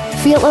Cracks.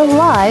 Feel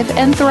alive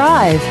and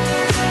thrive.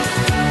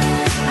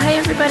 Hi,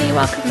 everyone. everybody.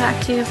 Welcome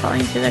back to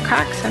Falling Through the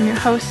Cracks. I'm your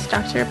host,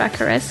 Dr.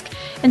 Rebecca Risk,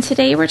 and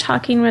today we're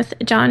talking with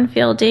John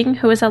Fielding,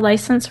 who is a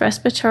licensed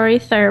respiratory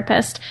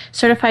therapist,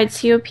 certified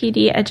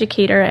COPD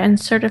educator, and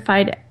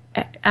certified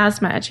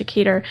asthma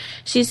educator.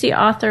 She's the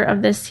author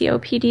of the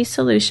COPD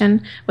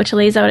Solution, which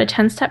lays out a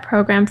 10-step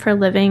program for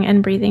living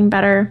and breathing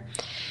better.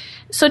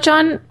 So,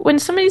 John, when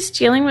somebody's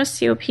dealing with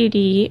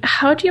COPD,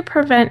 how do you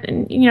prevent,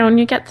 when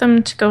you get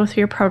them to go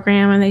through your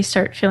program and they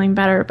start feeling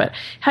better, but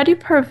how do you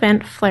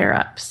prevent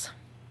flare-ups?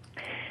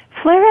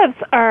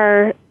 Flare-ups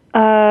are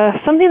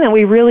something that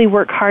we really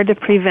work hard to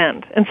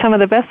prevent, and some of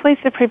the best ways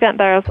to prevent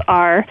those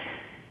are,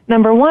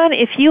 number one,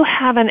 if you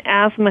have an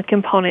asthma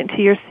component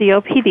to your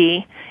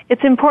COPD,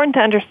 it's important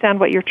to understand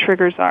what your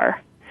triggers are.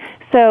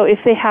 So if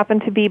they happen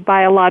to be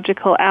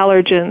biological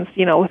allergens,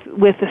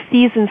 with the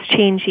seasons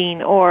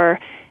changing or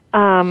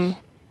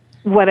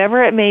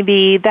whatever it may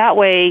be, that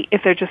way,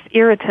 if they're just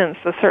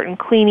irritants, a certain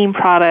cleaning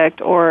product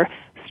or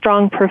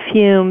strong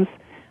perfumes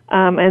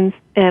and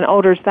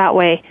odors that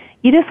way,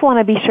 you just want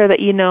to be sure that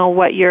you know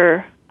what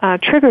your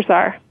triggers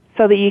are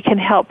so that you can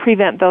help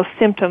prevent those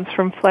symptoms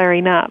from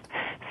flaring up.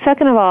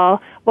 Second of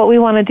all, what we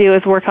want to do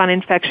is work on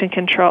infection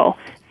control.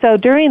 So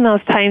during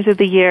those times of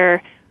the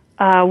year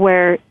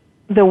where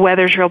the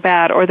weather's real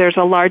bad or there's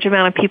a large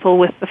amount of people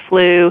with the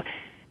flu,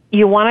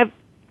 you want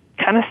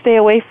to kind of stay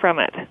away from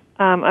it.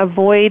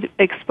 Avoid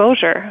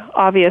exposure,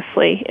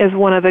 obviously, is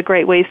one of the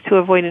great ways to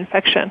avoid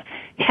infection.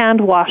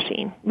 Hand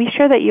washing. Be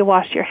sure that you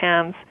wash your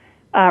hands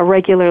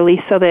regularly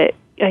so that,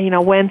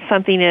 when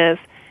something is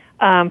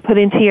put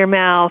into your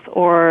mouth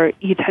or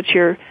you touch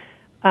your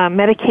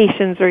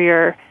medications or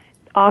your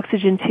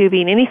oxygen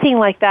tubing, anything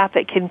like that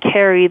that can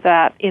carry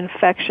that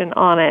infection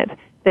on it,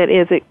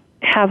 it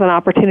has an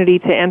opportunity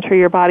to enter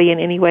your body in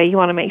any way, you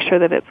want to make sure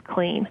that it's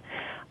clean.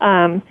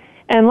 And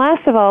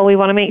last of all, we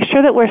want to make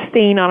sure that we're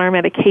staying on our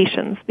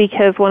medications,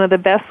 because one of the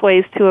best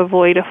ways to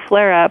avoid a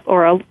flare-up,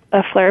 or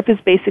a flare-up is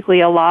basically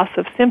a loss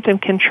of symptom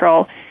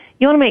control,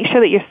 you want to make sure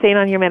that you're staying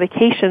on your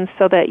medications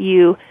so that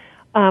you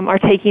are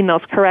taking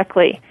those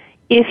correctly.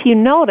 If you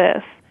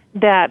notice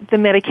that the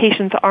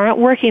medications aren't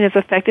working as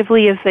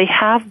effectively as they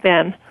have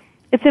been,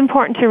 it's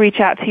important to reach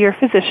out to your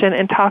physician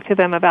and talk to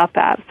them about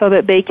that so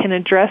that they can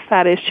address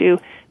that issue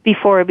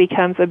before it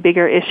becomes a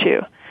bigger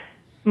issue.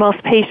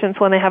 Most patients,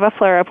 when they have a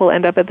flare-up, will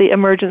end up at the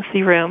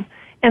emergency room.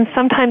 And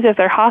sometimes if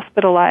they're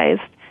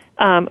hospitalized,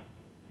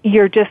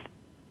 you're just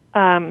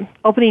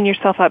opening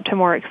yourself up to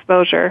more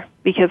exposure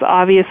because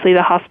obviously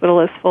the hospital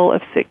is full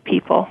of sick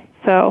people.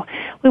 So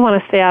we want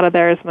to stay out of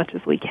there as much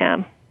as we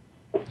can.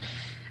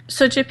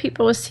 So do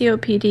people with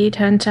COPD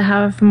tend to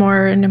have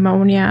more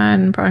pneumonia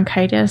and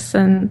bronchitis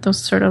and those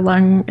sort of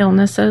lung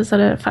illnesses that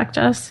affect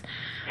us?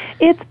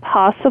 It's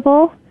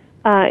possible.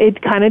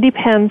 It kind of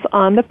depends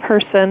on the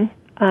person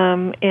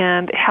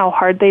and how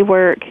hard they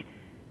work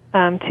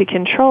to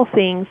control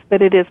things,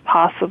 but it is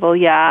possible,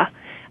 yeah.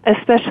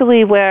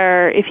 Especially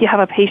where if you have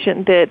a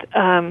patient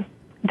that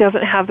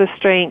doesn't have the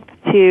strength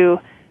to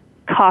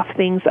cough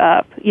things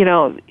up,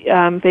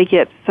 they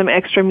get some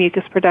extra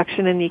mucus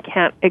production and you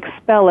can't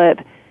expel it.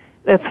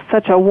 It's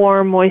such a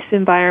warm, moist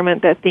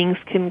environment that things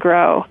can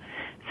grow.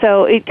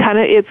 So it's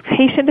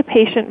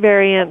patient-to-patient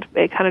variant.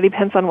 It kind of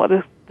depends on what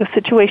the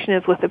situation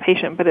is with the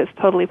patient, but it's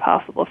totally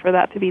possible for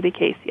that to be the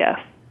case, yes.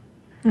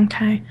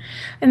 Okay.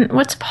 And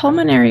what's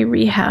pulmonary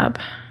rehab?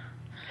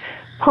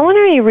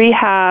 Pulmonary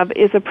rehab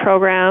is a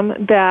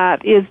program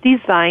that is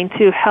designed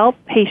to help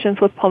patients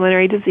with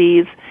pulmonary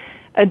disease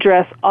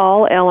address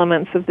all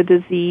elements of the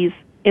disease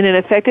in an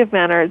effective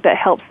manner that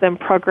helps them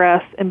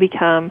progress and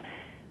become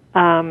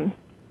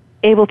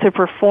able to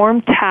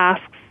perform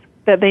tasks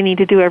that they need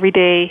to do every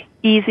day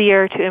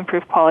easier to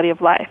improve quality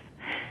of life.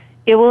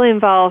 It will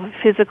involve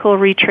physical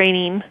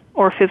retraining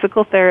or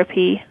physical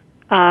therapy,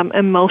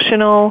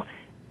 emotional,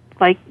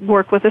 like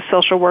work with a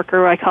social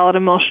worker. I call it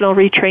emotional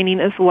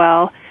retraining as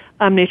well.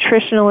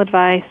 Nutritional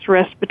advice,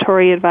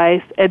 respiratory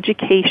advice,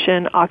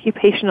 education,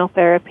 occupational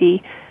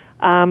therapy.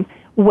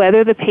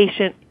 Whether the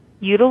patient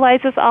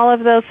utilizes all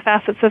of those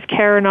facets of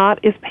care or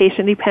not is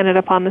patient dependent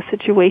upon the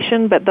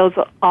situation, but those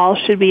all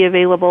should be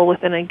available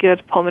within a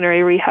good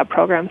pulmonary rehab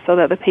program so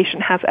that the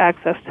patient has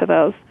access to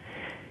those.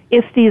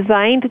 It's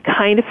designed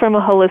kind of from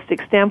a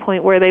holistic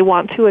standpoint where they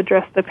want to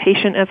address the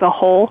patient as a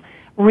whole,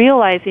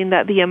 realizing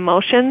that the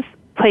emotions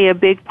play a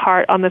big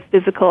part on the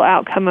physical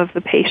outcome of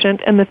the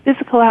patient, and the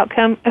physical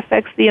outcome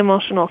affects the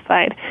emotional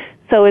side.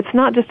 So it's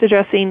not just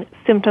addressing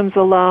symptoms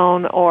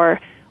alone or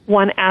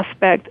one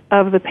aspect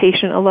of the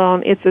patient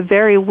alone. It's a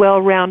very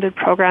well-rounded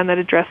program that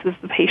addresses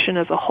the patient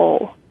as a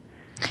whole.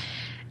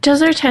 Does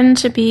there tend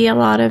to be a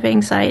lot of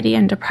anxiety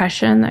and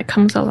depression that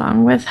comes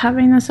along with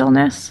having this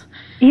illness?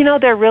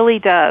 There really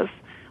does.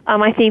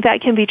 I think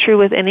that can be true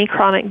with any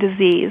chronic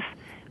disease.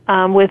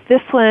 With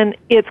this one,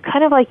 it's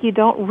kind of like you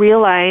don't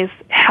realize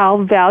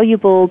how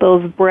valuable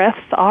those breaths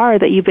are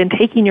that you've been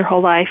taking your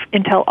whole life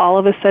until all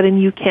of a sudden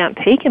you can't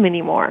take them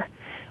anymore,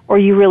 or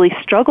you really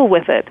struggle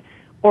with it,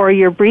 or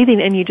you're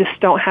breathing and you just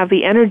don't have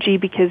the energy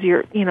because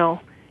you're,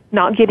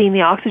 not getting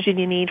the oxygen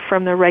you need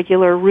from the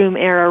regular room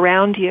air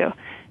around you.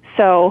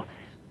 So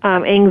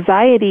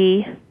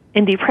anxiety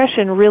and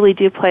depression really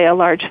do play a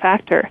large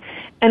factor.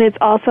 And it's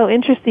also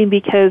interesting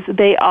because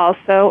they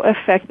also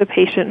affect the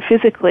patient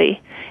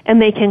physically.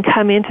 And they can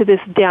come into this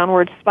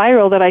downward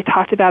spiral that I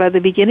talked about at the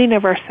beginning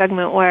of our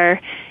segment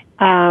where,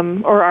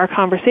 or our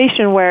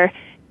conversation where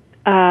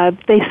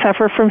they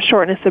suffer from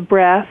shortness of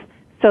breath,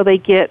 so they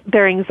get,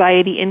 their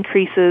anxiety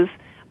increases,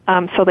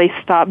 so they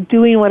stop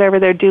doing whatever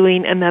they're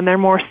doing, and then they're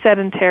more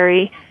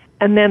sedentary,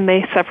 and then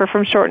they suffer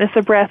from shortness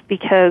of breath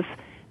because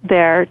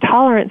their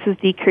tolerance is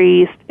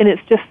decreased, and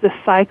it's just the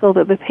cycle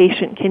that the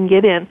patient can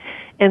get in.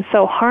 And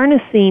so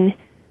harnessing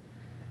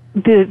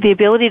the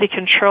ability to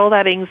control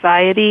that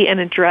anxiety and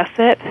address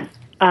it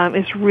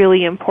is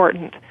really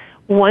important.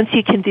 Once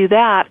you can do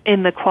that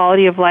and the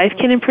quality of life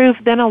can improve,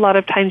 then a lot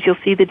of times you'll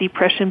see the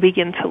depression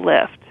begin to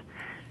lift.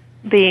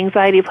 The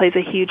anxiety plays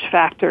a huge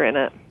factor in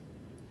it.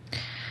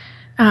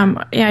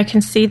 Yeah, I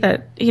can see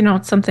that,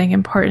 it's something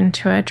important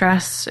to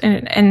address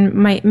and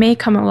may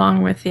come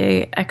along with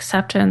the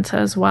acceptance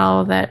as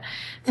well that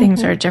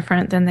things are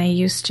different than they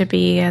used to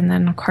be. And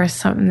then, of course,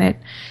 something that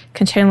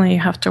continually you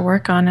have to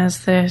work on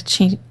as the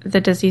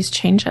disease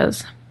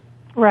changes.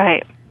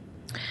 Right.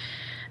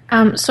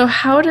 So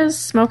how does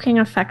smoking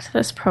affect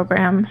this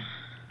program?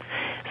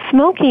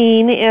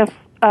 Smoking, if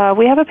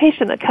we have a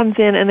patient that comes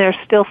in and they're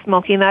still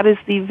smoking, that is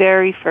the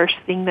very first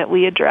thing that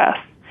we address,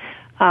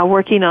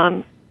 working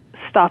on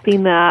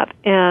stopping that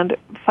and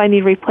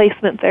finding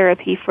replacement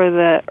therapy for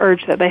the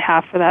urge that they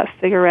have for that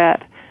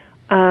cigarette.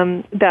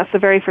 That's the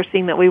very first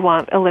thing that we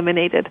want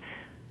eliminated.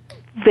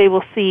 They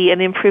will see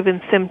an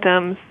improvement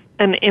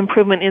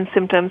in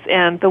symptoms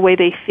and the way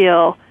they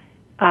feel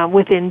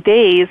within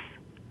days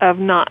of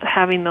not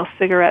having those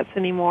cigarettes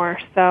anymore.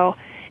 So,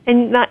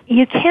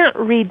 you can't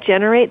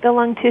regenerate the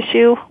lung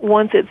tissue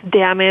once it's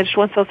damaged.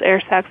 Once those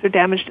air sacs are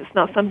damaged, it's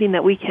not something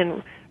that we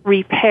can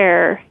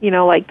repair.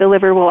 Like the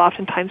liver will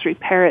oftentimes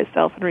repair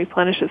itself and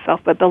replenish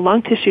itself, but the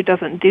lung tissue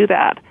doesn't do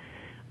that.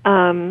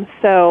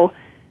 So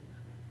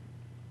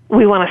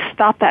we want to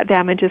stop that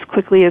damage as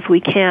quickly as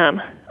we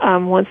can.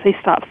 Once they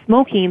stop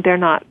smoking, they're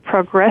not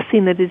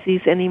progressing the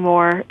disease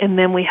anymore, and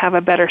then we have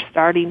a better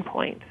starting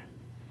point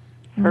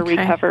for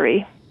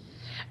recovery.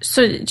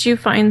 So do you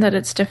find that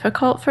it's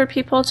difficult for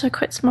people to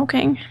quit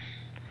smoking?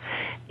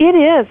 It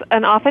is,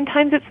 and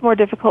oftentimes it's more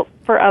difficult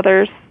for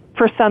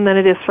some than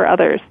it is for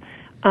others.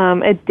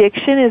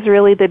 Addiction is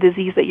really the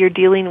disease that you're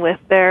dealing with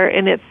there,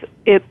 and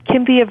it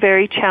can be a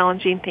very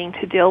challenging thing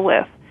to deal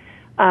with.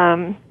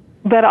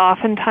 But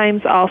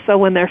oftentimes also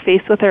when they're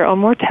faced with their own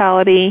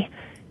mortality,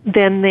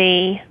 then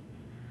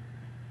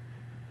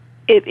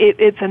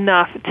it's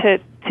enough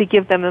to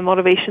give them the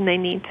motivation they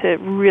need to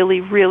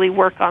really, really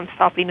work on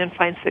stopping and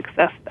find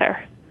success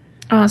there.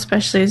 Oh,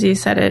 especially as you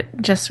said it,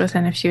 just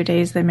within a few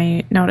days they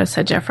may notice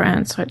a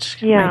difference,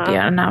 which might be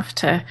enough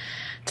to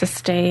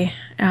stay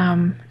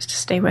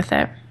with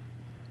it.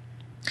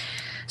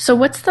 So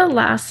what's the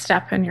last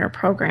step in your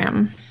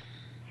program?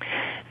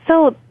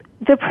 So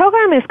the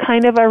program is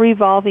kind of a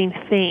revolving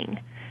thing.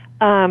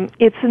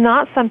 It's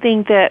not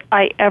something that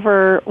I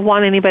ever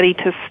want anybody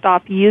to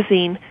stop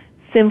using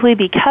simply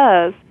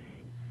because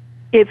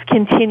it's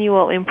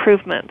continual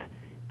improvement.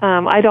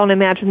 I don't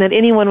imagine that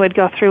anyone would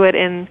go through it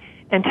and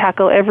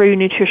tackle every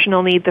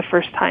nutritional need the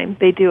first time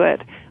they do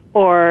it,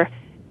 or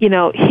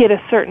hit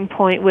a certain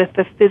point with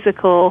the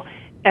physical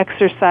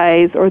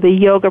exercise or the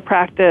yoga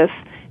practice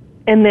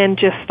and then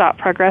just stop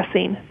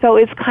progressing. So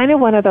it's kind of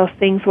one of those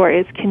things where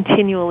it's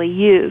continually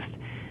used.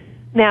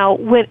 Now,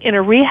 in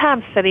a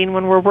rehab setting,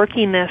 when we're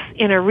working this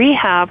in a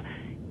rehab,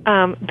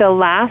 the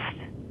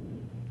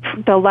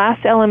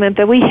last element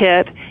that we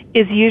hit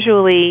is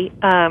usually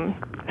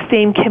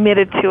staying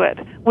committed to it.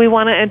 We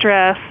want to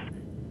address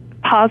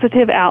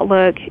positive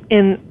outlook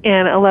and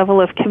a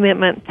level of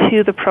commitment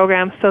to the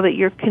program so that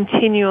you're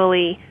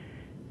continually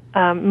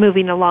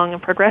moving along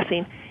and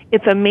progressing.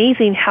 It's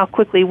amazing how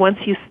quickly, once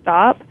you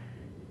stop,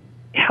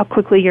 how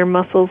quickly your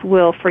muscles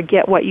will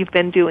forget what you've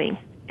been doing,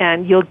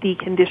 and you'll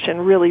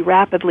decondition really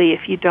rapidly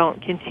if you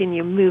don't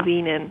continue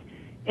moving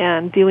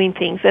and doing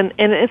things. And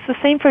it's the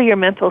same for your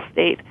mental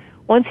state.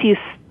 Once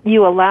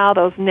you allow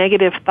those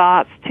negative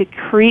thoughts to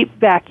creep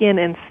back in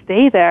and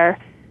stay there,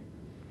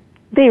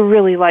 they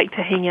really like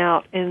to hang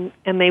out, and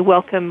they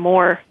welcome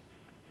more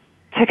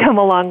to come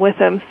along with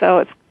them.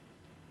 So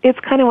it's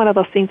kind of one of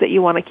those things that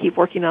you want to keep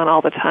working on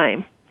all the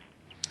time.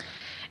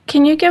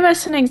 Can you give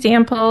us an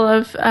example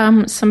of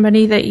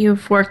somebody that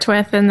you've worked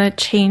with and the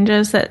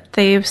changes that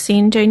they've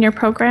seen during your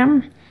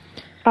program?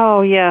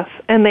 Oh, yes,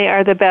 and they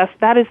are the best.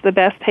 That is the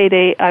best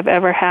payday I've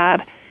ever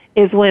had,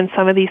 is when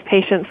some of these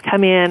patients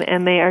come in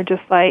and they are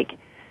just like,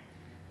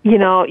 you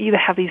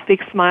have these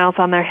big smiles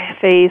on their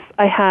face.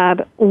 I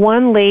had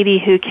one lady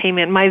who came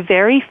in, my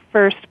very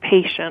first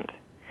patient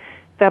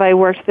that I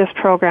worked this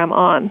program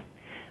on,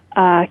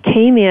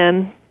 came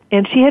in,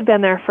 and she had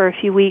been there for a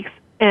few weeks,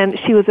 and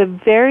she was a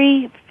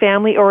very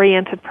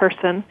family-oriented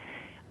person.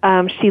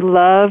 She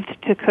loved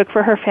to cook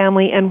for her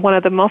family, and one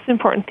of the most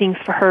important things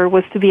for her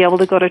was to be able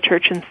to go to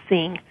church and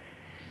sing.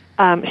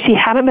 She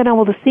hadn't been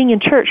able to sing in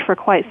church for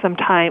quite some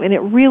time, and it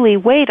really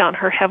weighed on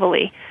her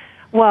heavily.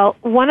 Well,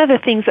 one of the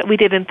things that we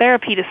did in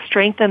therapy to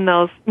strengthen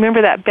those,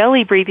 remember that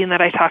belly breathing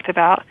that I talked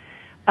about?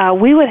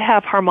 We would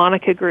have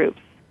harmonica groups,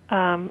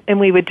 and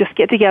we would just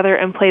get together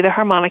and play the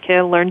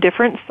harmonica, learn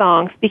different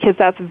songs, because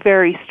that's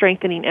very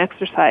strengthening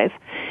exercise.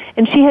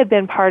 And she had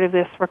been part of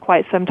this for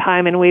quite some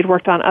time, and we'd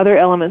worked on other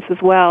elements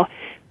as well.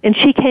 And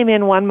she came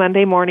in one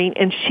Monday morning,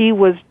 and she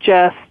was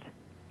just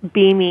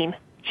beaming.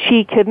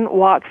 She couldn't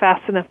walk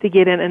fast enough to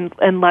get in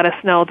and let us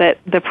know that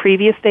the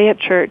previous day at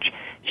church,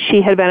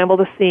 she had been able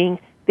to sing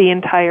the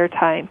entire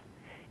time.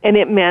 And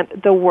it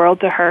meant the world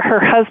to her. Her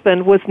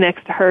husband was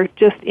next to her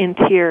just in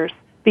tears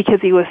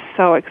because he was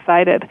so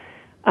excited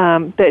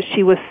that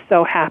she was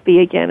so happy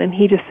again. And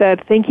he just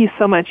said, "Thank you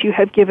so much. You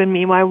have given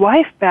me my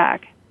wife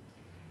back."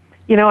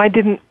 You know,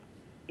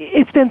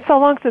 it's been so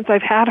long since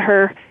I've had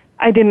her,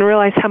 I didn't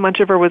realize how much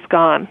of her was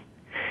gone.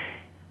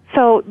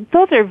 So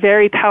those are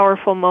very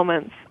powerful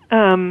moments.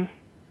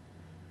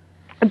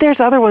 There's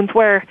other ones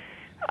where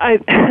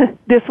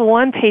this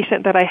one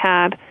patient that I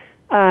had,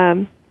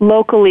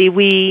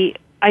 locally,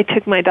 I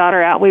took my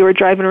daughter out. We were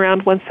driving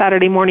around one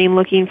Saturday morning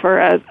looking for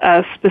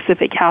a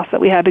specific house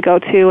that we had to go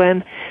to,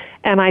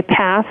 and I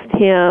passed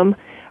him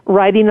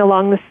riding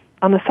along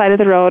on the side of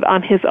the road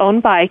on his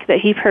own bike that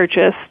he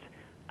purchased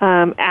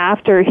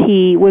after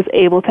he was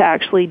able to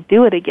actually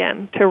do it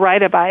again, to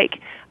ride a bike.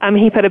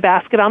 He put a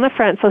basket on the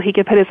front so he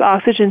could put his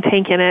oxygen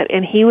tank in it,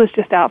 and he was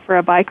just out for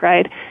a bike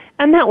ride.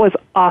 And that was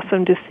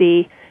awesome to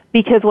see,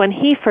 because when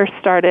he first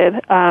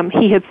started,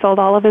 he had sold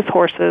all of his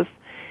horses.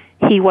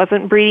 He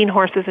wasn't breeding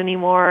horses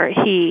anymore.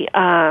 He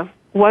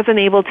wasn't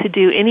able to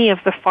do any of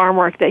the farm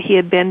work that he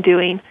had been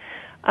doing.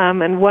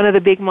 And one of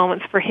the big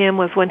moments for him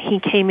was when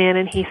he came in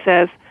and he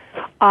says,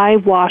 "I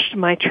washed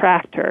my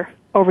tractor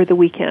over the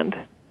weekend."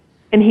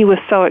 And he was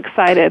so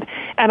excited.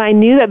 And I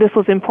knew that this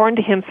was important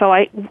to him, so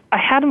I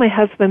had my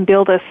husband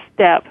build a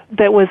step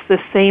that was the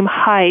same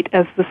height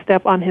as the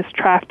step on his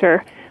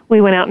tractor.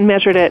 We went out and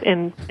measured it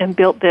and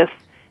built this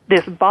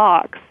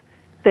box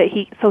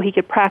so he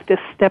could practice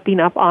stepping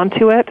up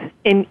onto it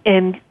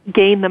and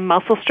gain the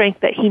muscle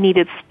strength that he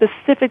needed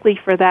specifically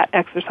for that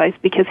exercise,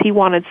 because he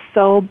wanted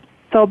so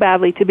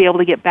badly to be able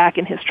to get back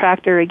in his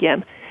tractor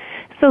again.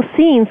 So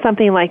seeing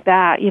something like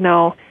that, you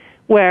know,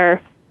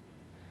 where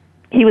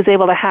he was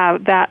able to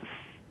have that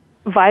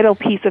vital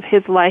piece of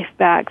his life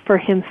back for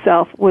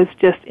himself was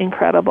just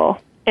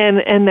incredible.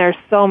 And there's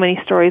so many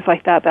stories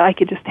like that I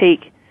could just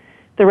take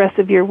the rest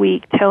of your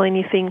week telling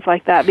you things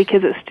like that,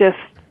 because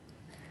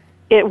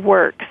it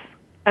works.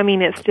 I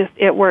mean,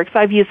 it works.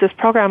 I've used this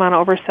program on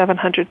over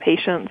 700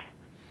 patients,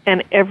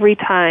 and every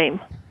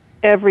time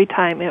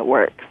it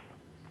works.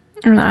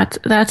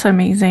 That's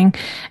amazing.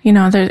 You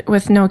know,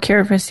 with no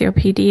cure for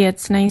COPD,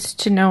 it's nice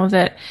to know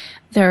that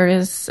there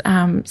is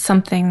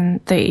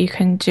something that you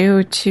can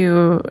do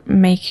to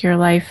make your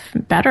life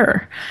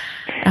better,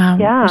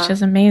 which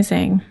is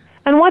amazing.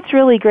 And what's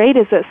really great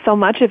is that so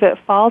much of it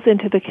falls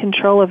into the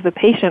control of the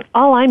patient.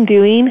 All I'm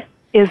doing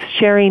is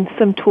sharing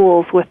some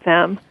tools with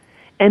them,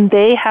 and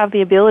they have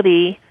the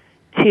ability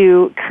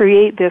to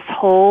create this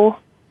whole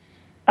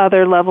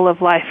other level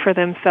of life for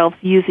themselves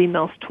using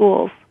those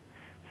tools.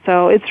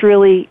 So it's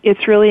really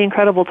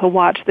incredible to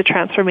watch the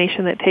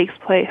transformation that takes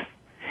place.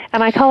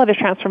 And I call it a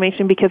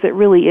transformation because it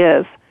really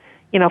is.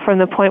 You know, from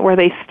the point where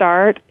they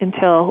start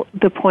until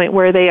the point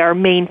where they are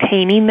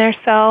maintaining their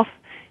self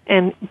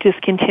and just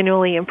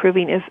continually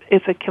improving is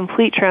a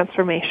complete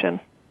transformation.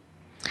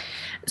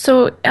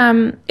 So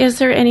is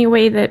there any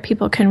way that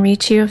people can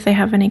reach you if they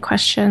have any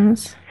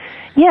questions?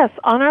 Yes,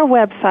 on our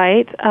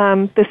website,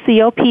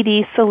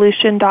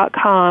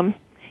 thecopdsolution.com,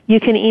 you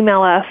can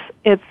email us.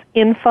 It's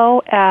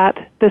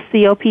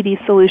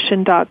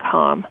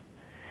info@thecopdsolution.com.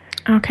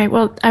 Okay,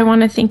 well, I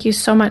want to thank you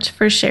so much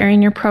for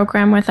sharing your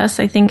program with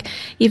us. I think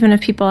even if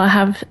people don't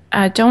have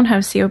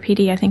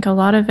COPD, I think a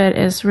lot of it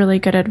is really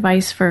good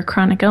advice for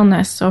chronic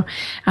illness. So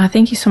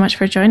thank you so much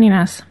for joining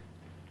us.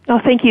 Oh,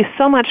 thank you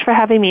so much for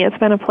having me. It's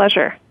been a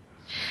pleasure.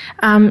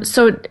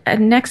 So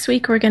next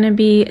week we're going to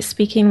be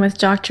speaking with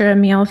Dr.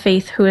 Emil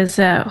Faith, who is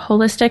a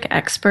holistic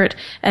expert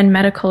and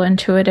medical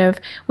intuitive.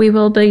 We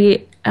will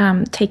be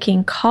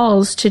taking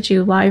calls to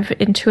do live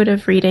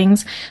intuitive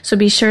readings. So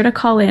be sure to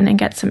call in and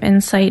get some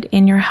insight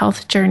in your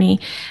health journey.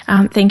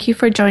 Thank you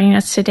for joining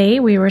us today.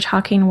 We were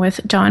talking with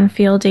Dawn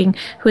Fielding,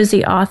 who is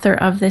the author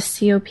of the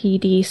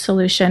COPD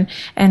Solution,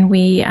 and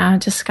we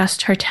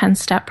discussed her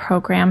 10-step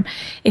program.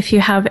 If you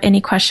have any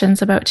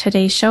questions about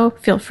today's show,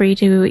 feel free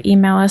to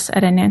email us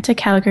at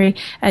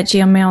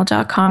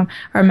anantacalgary@gmail.com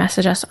or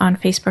message us on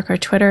Facebook or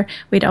Twitter.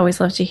 We'd always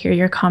love to hear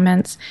your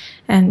comments.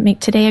 And make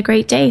today a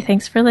great day.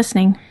 Thanks for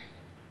listening.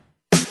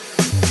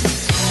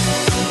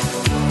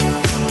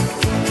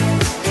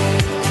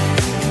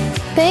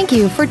 Thank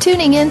you for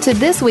tuning in to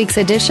this week's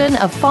edition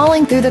of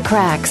Falling Through the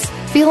Cracks.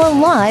 Feel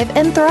alive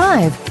and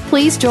thrive.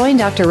 Please join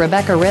Dr.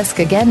 Rebecca Risk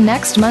again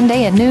next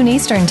Monday at noon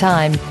Eastern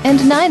Time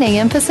and 9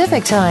 a.m.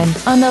 Pacific Time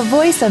on the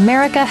Voice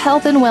America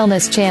Health and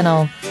Wellness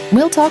channel.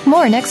 We'll talk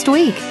more next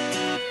week.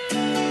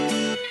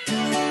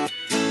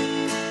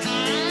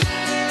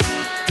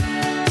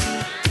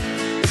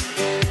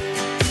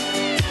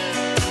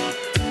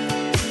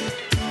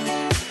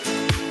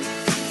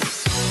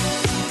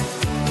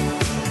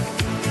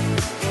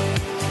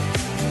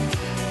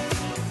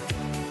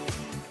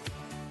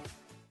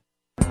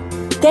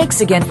 Thanks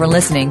again for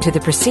listening to the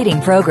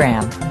preceding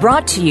program,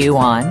 brought to you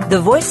on the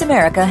Voice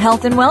America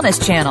Health and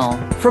Wellness Channel.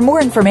 For more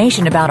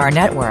information about our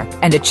network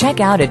and to check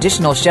out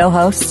additional show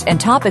hosts and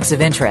topics of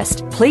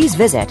interest, please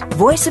visit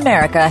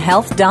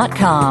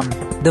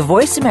voiceamericahealth.com. The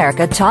Voice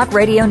America Talk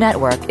Radio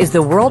Network is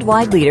the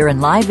worldwide leader in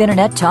live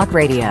Internet talk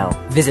radio.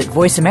 Visit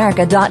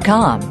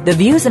voiceamerica.com. The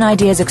views and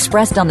ideas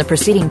expressed on the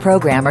preceding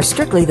program are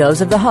strictly those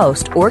of the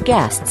host or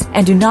guests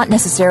and do not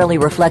necessarily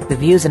reflect the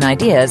views and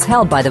ideas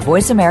held by the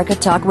Voice America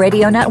Talk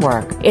Radio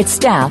Network, its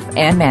staff,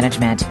 and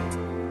management.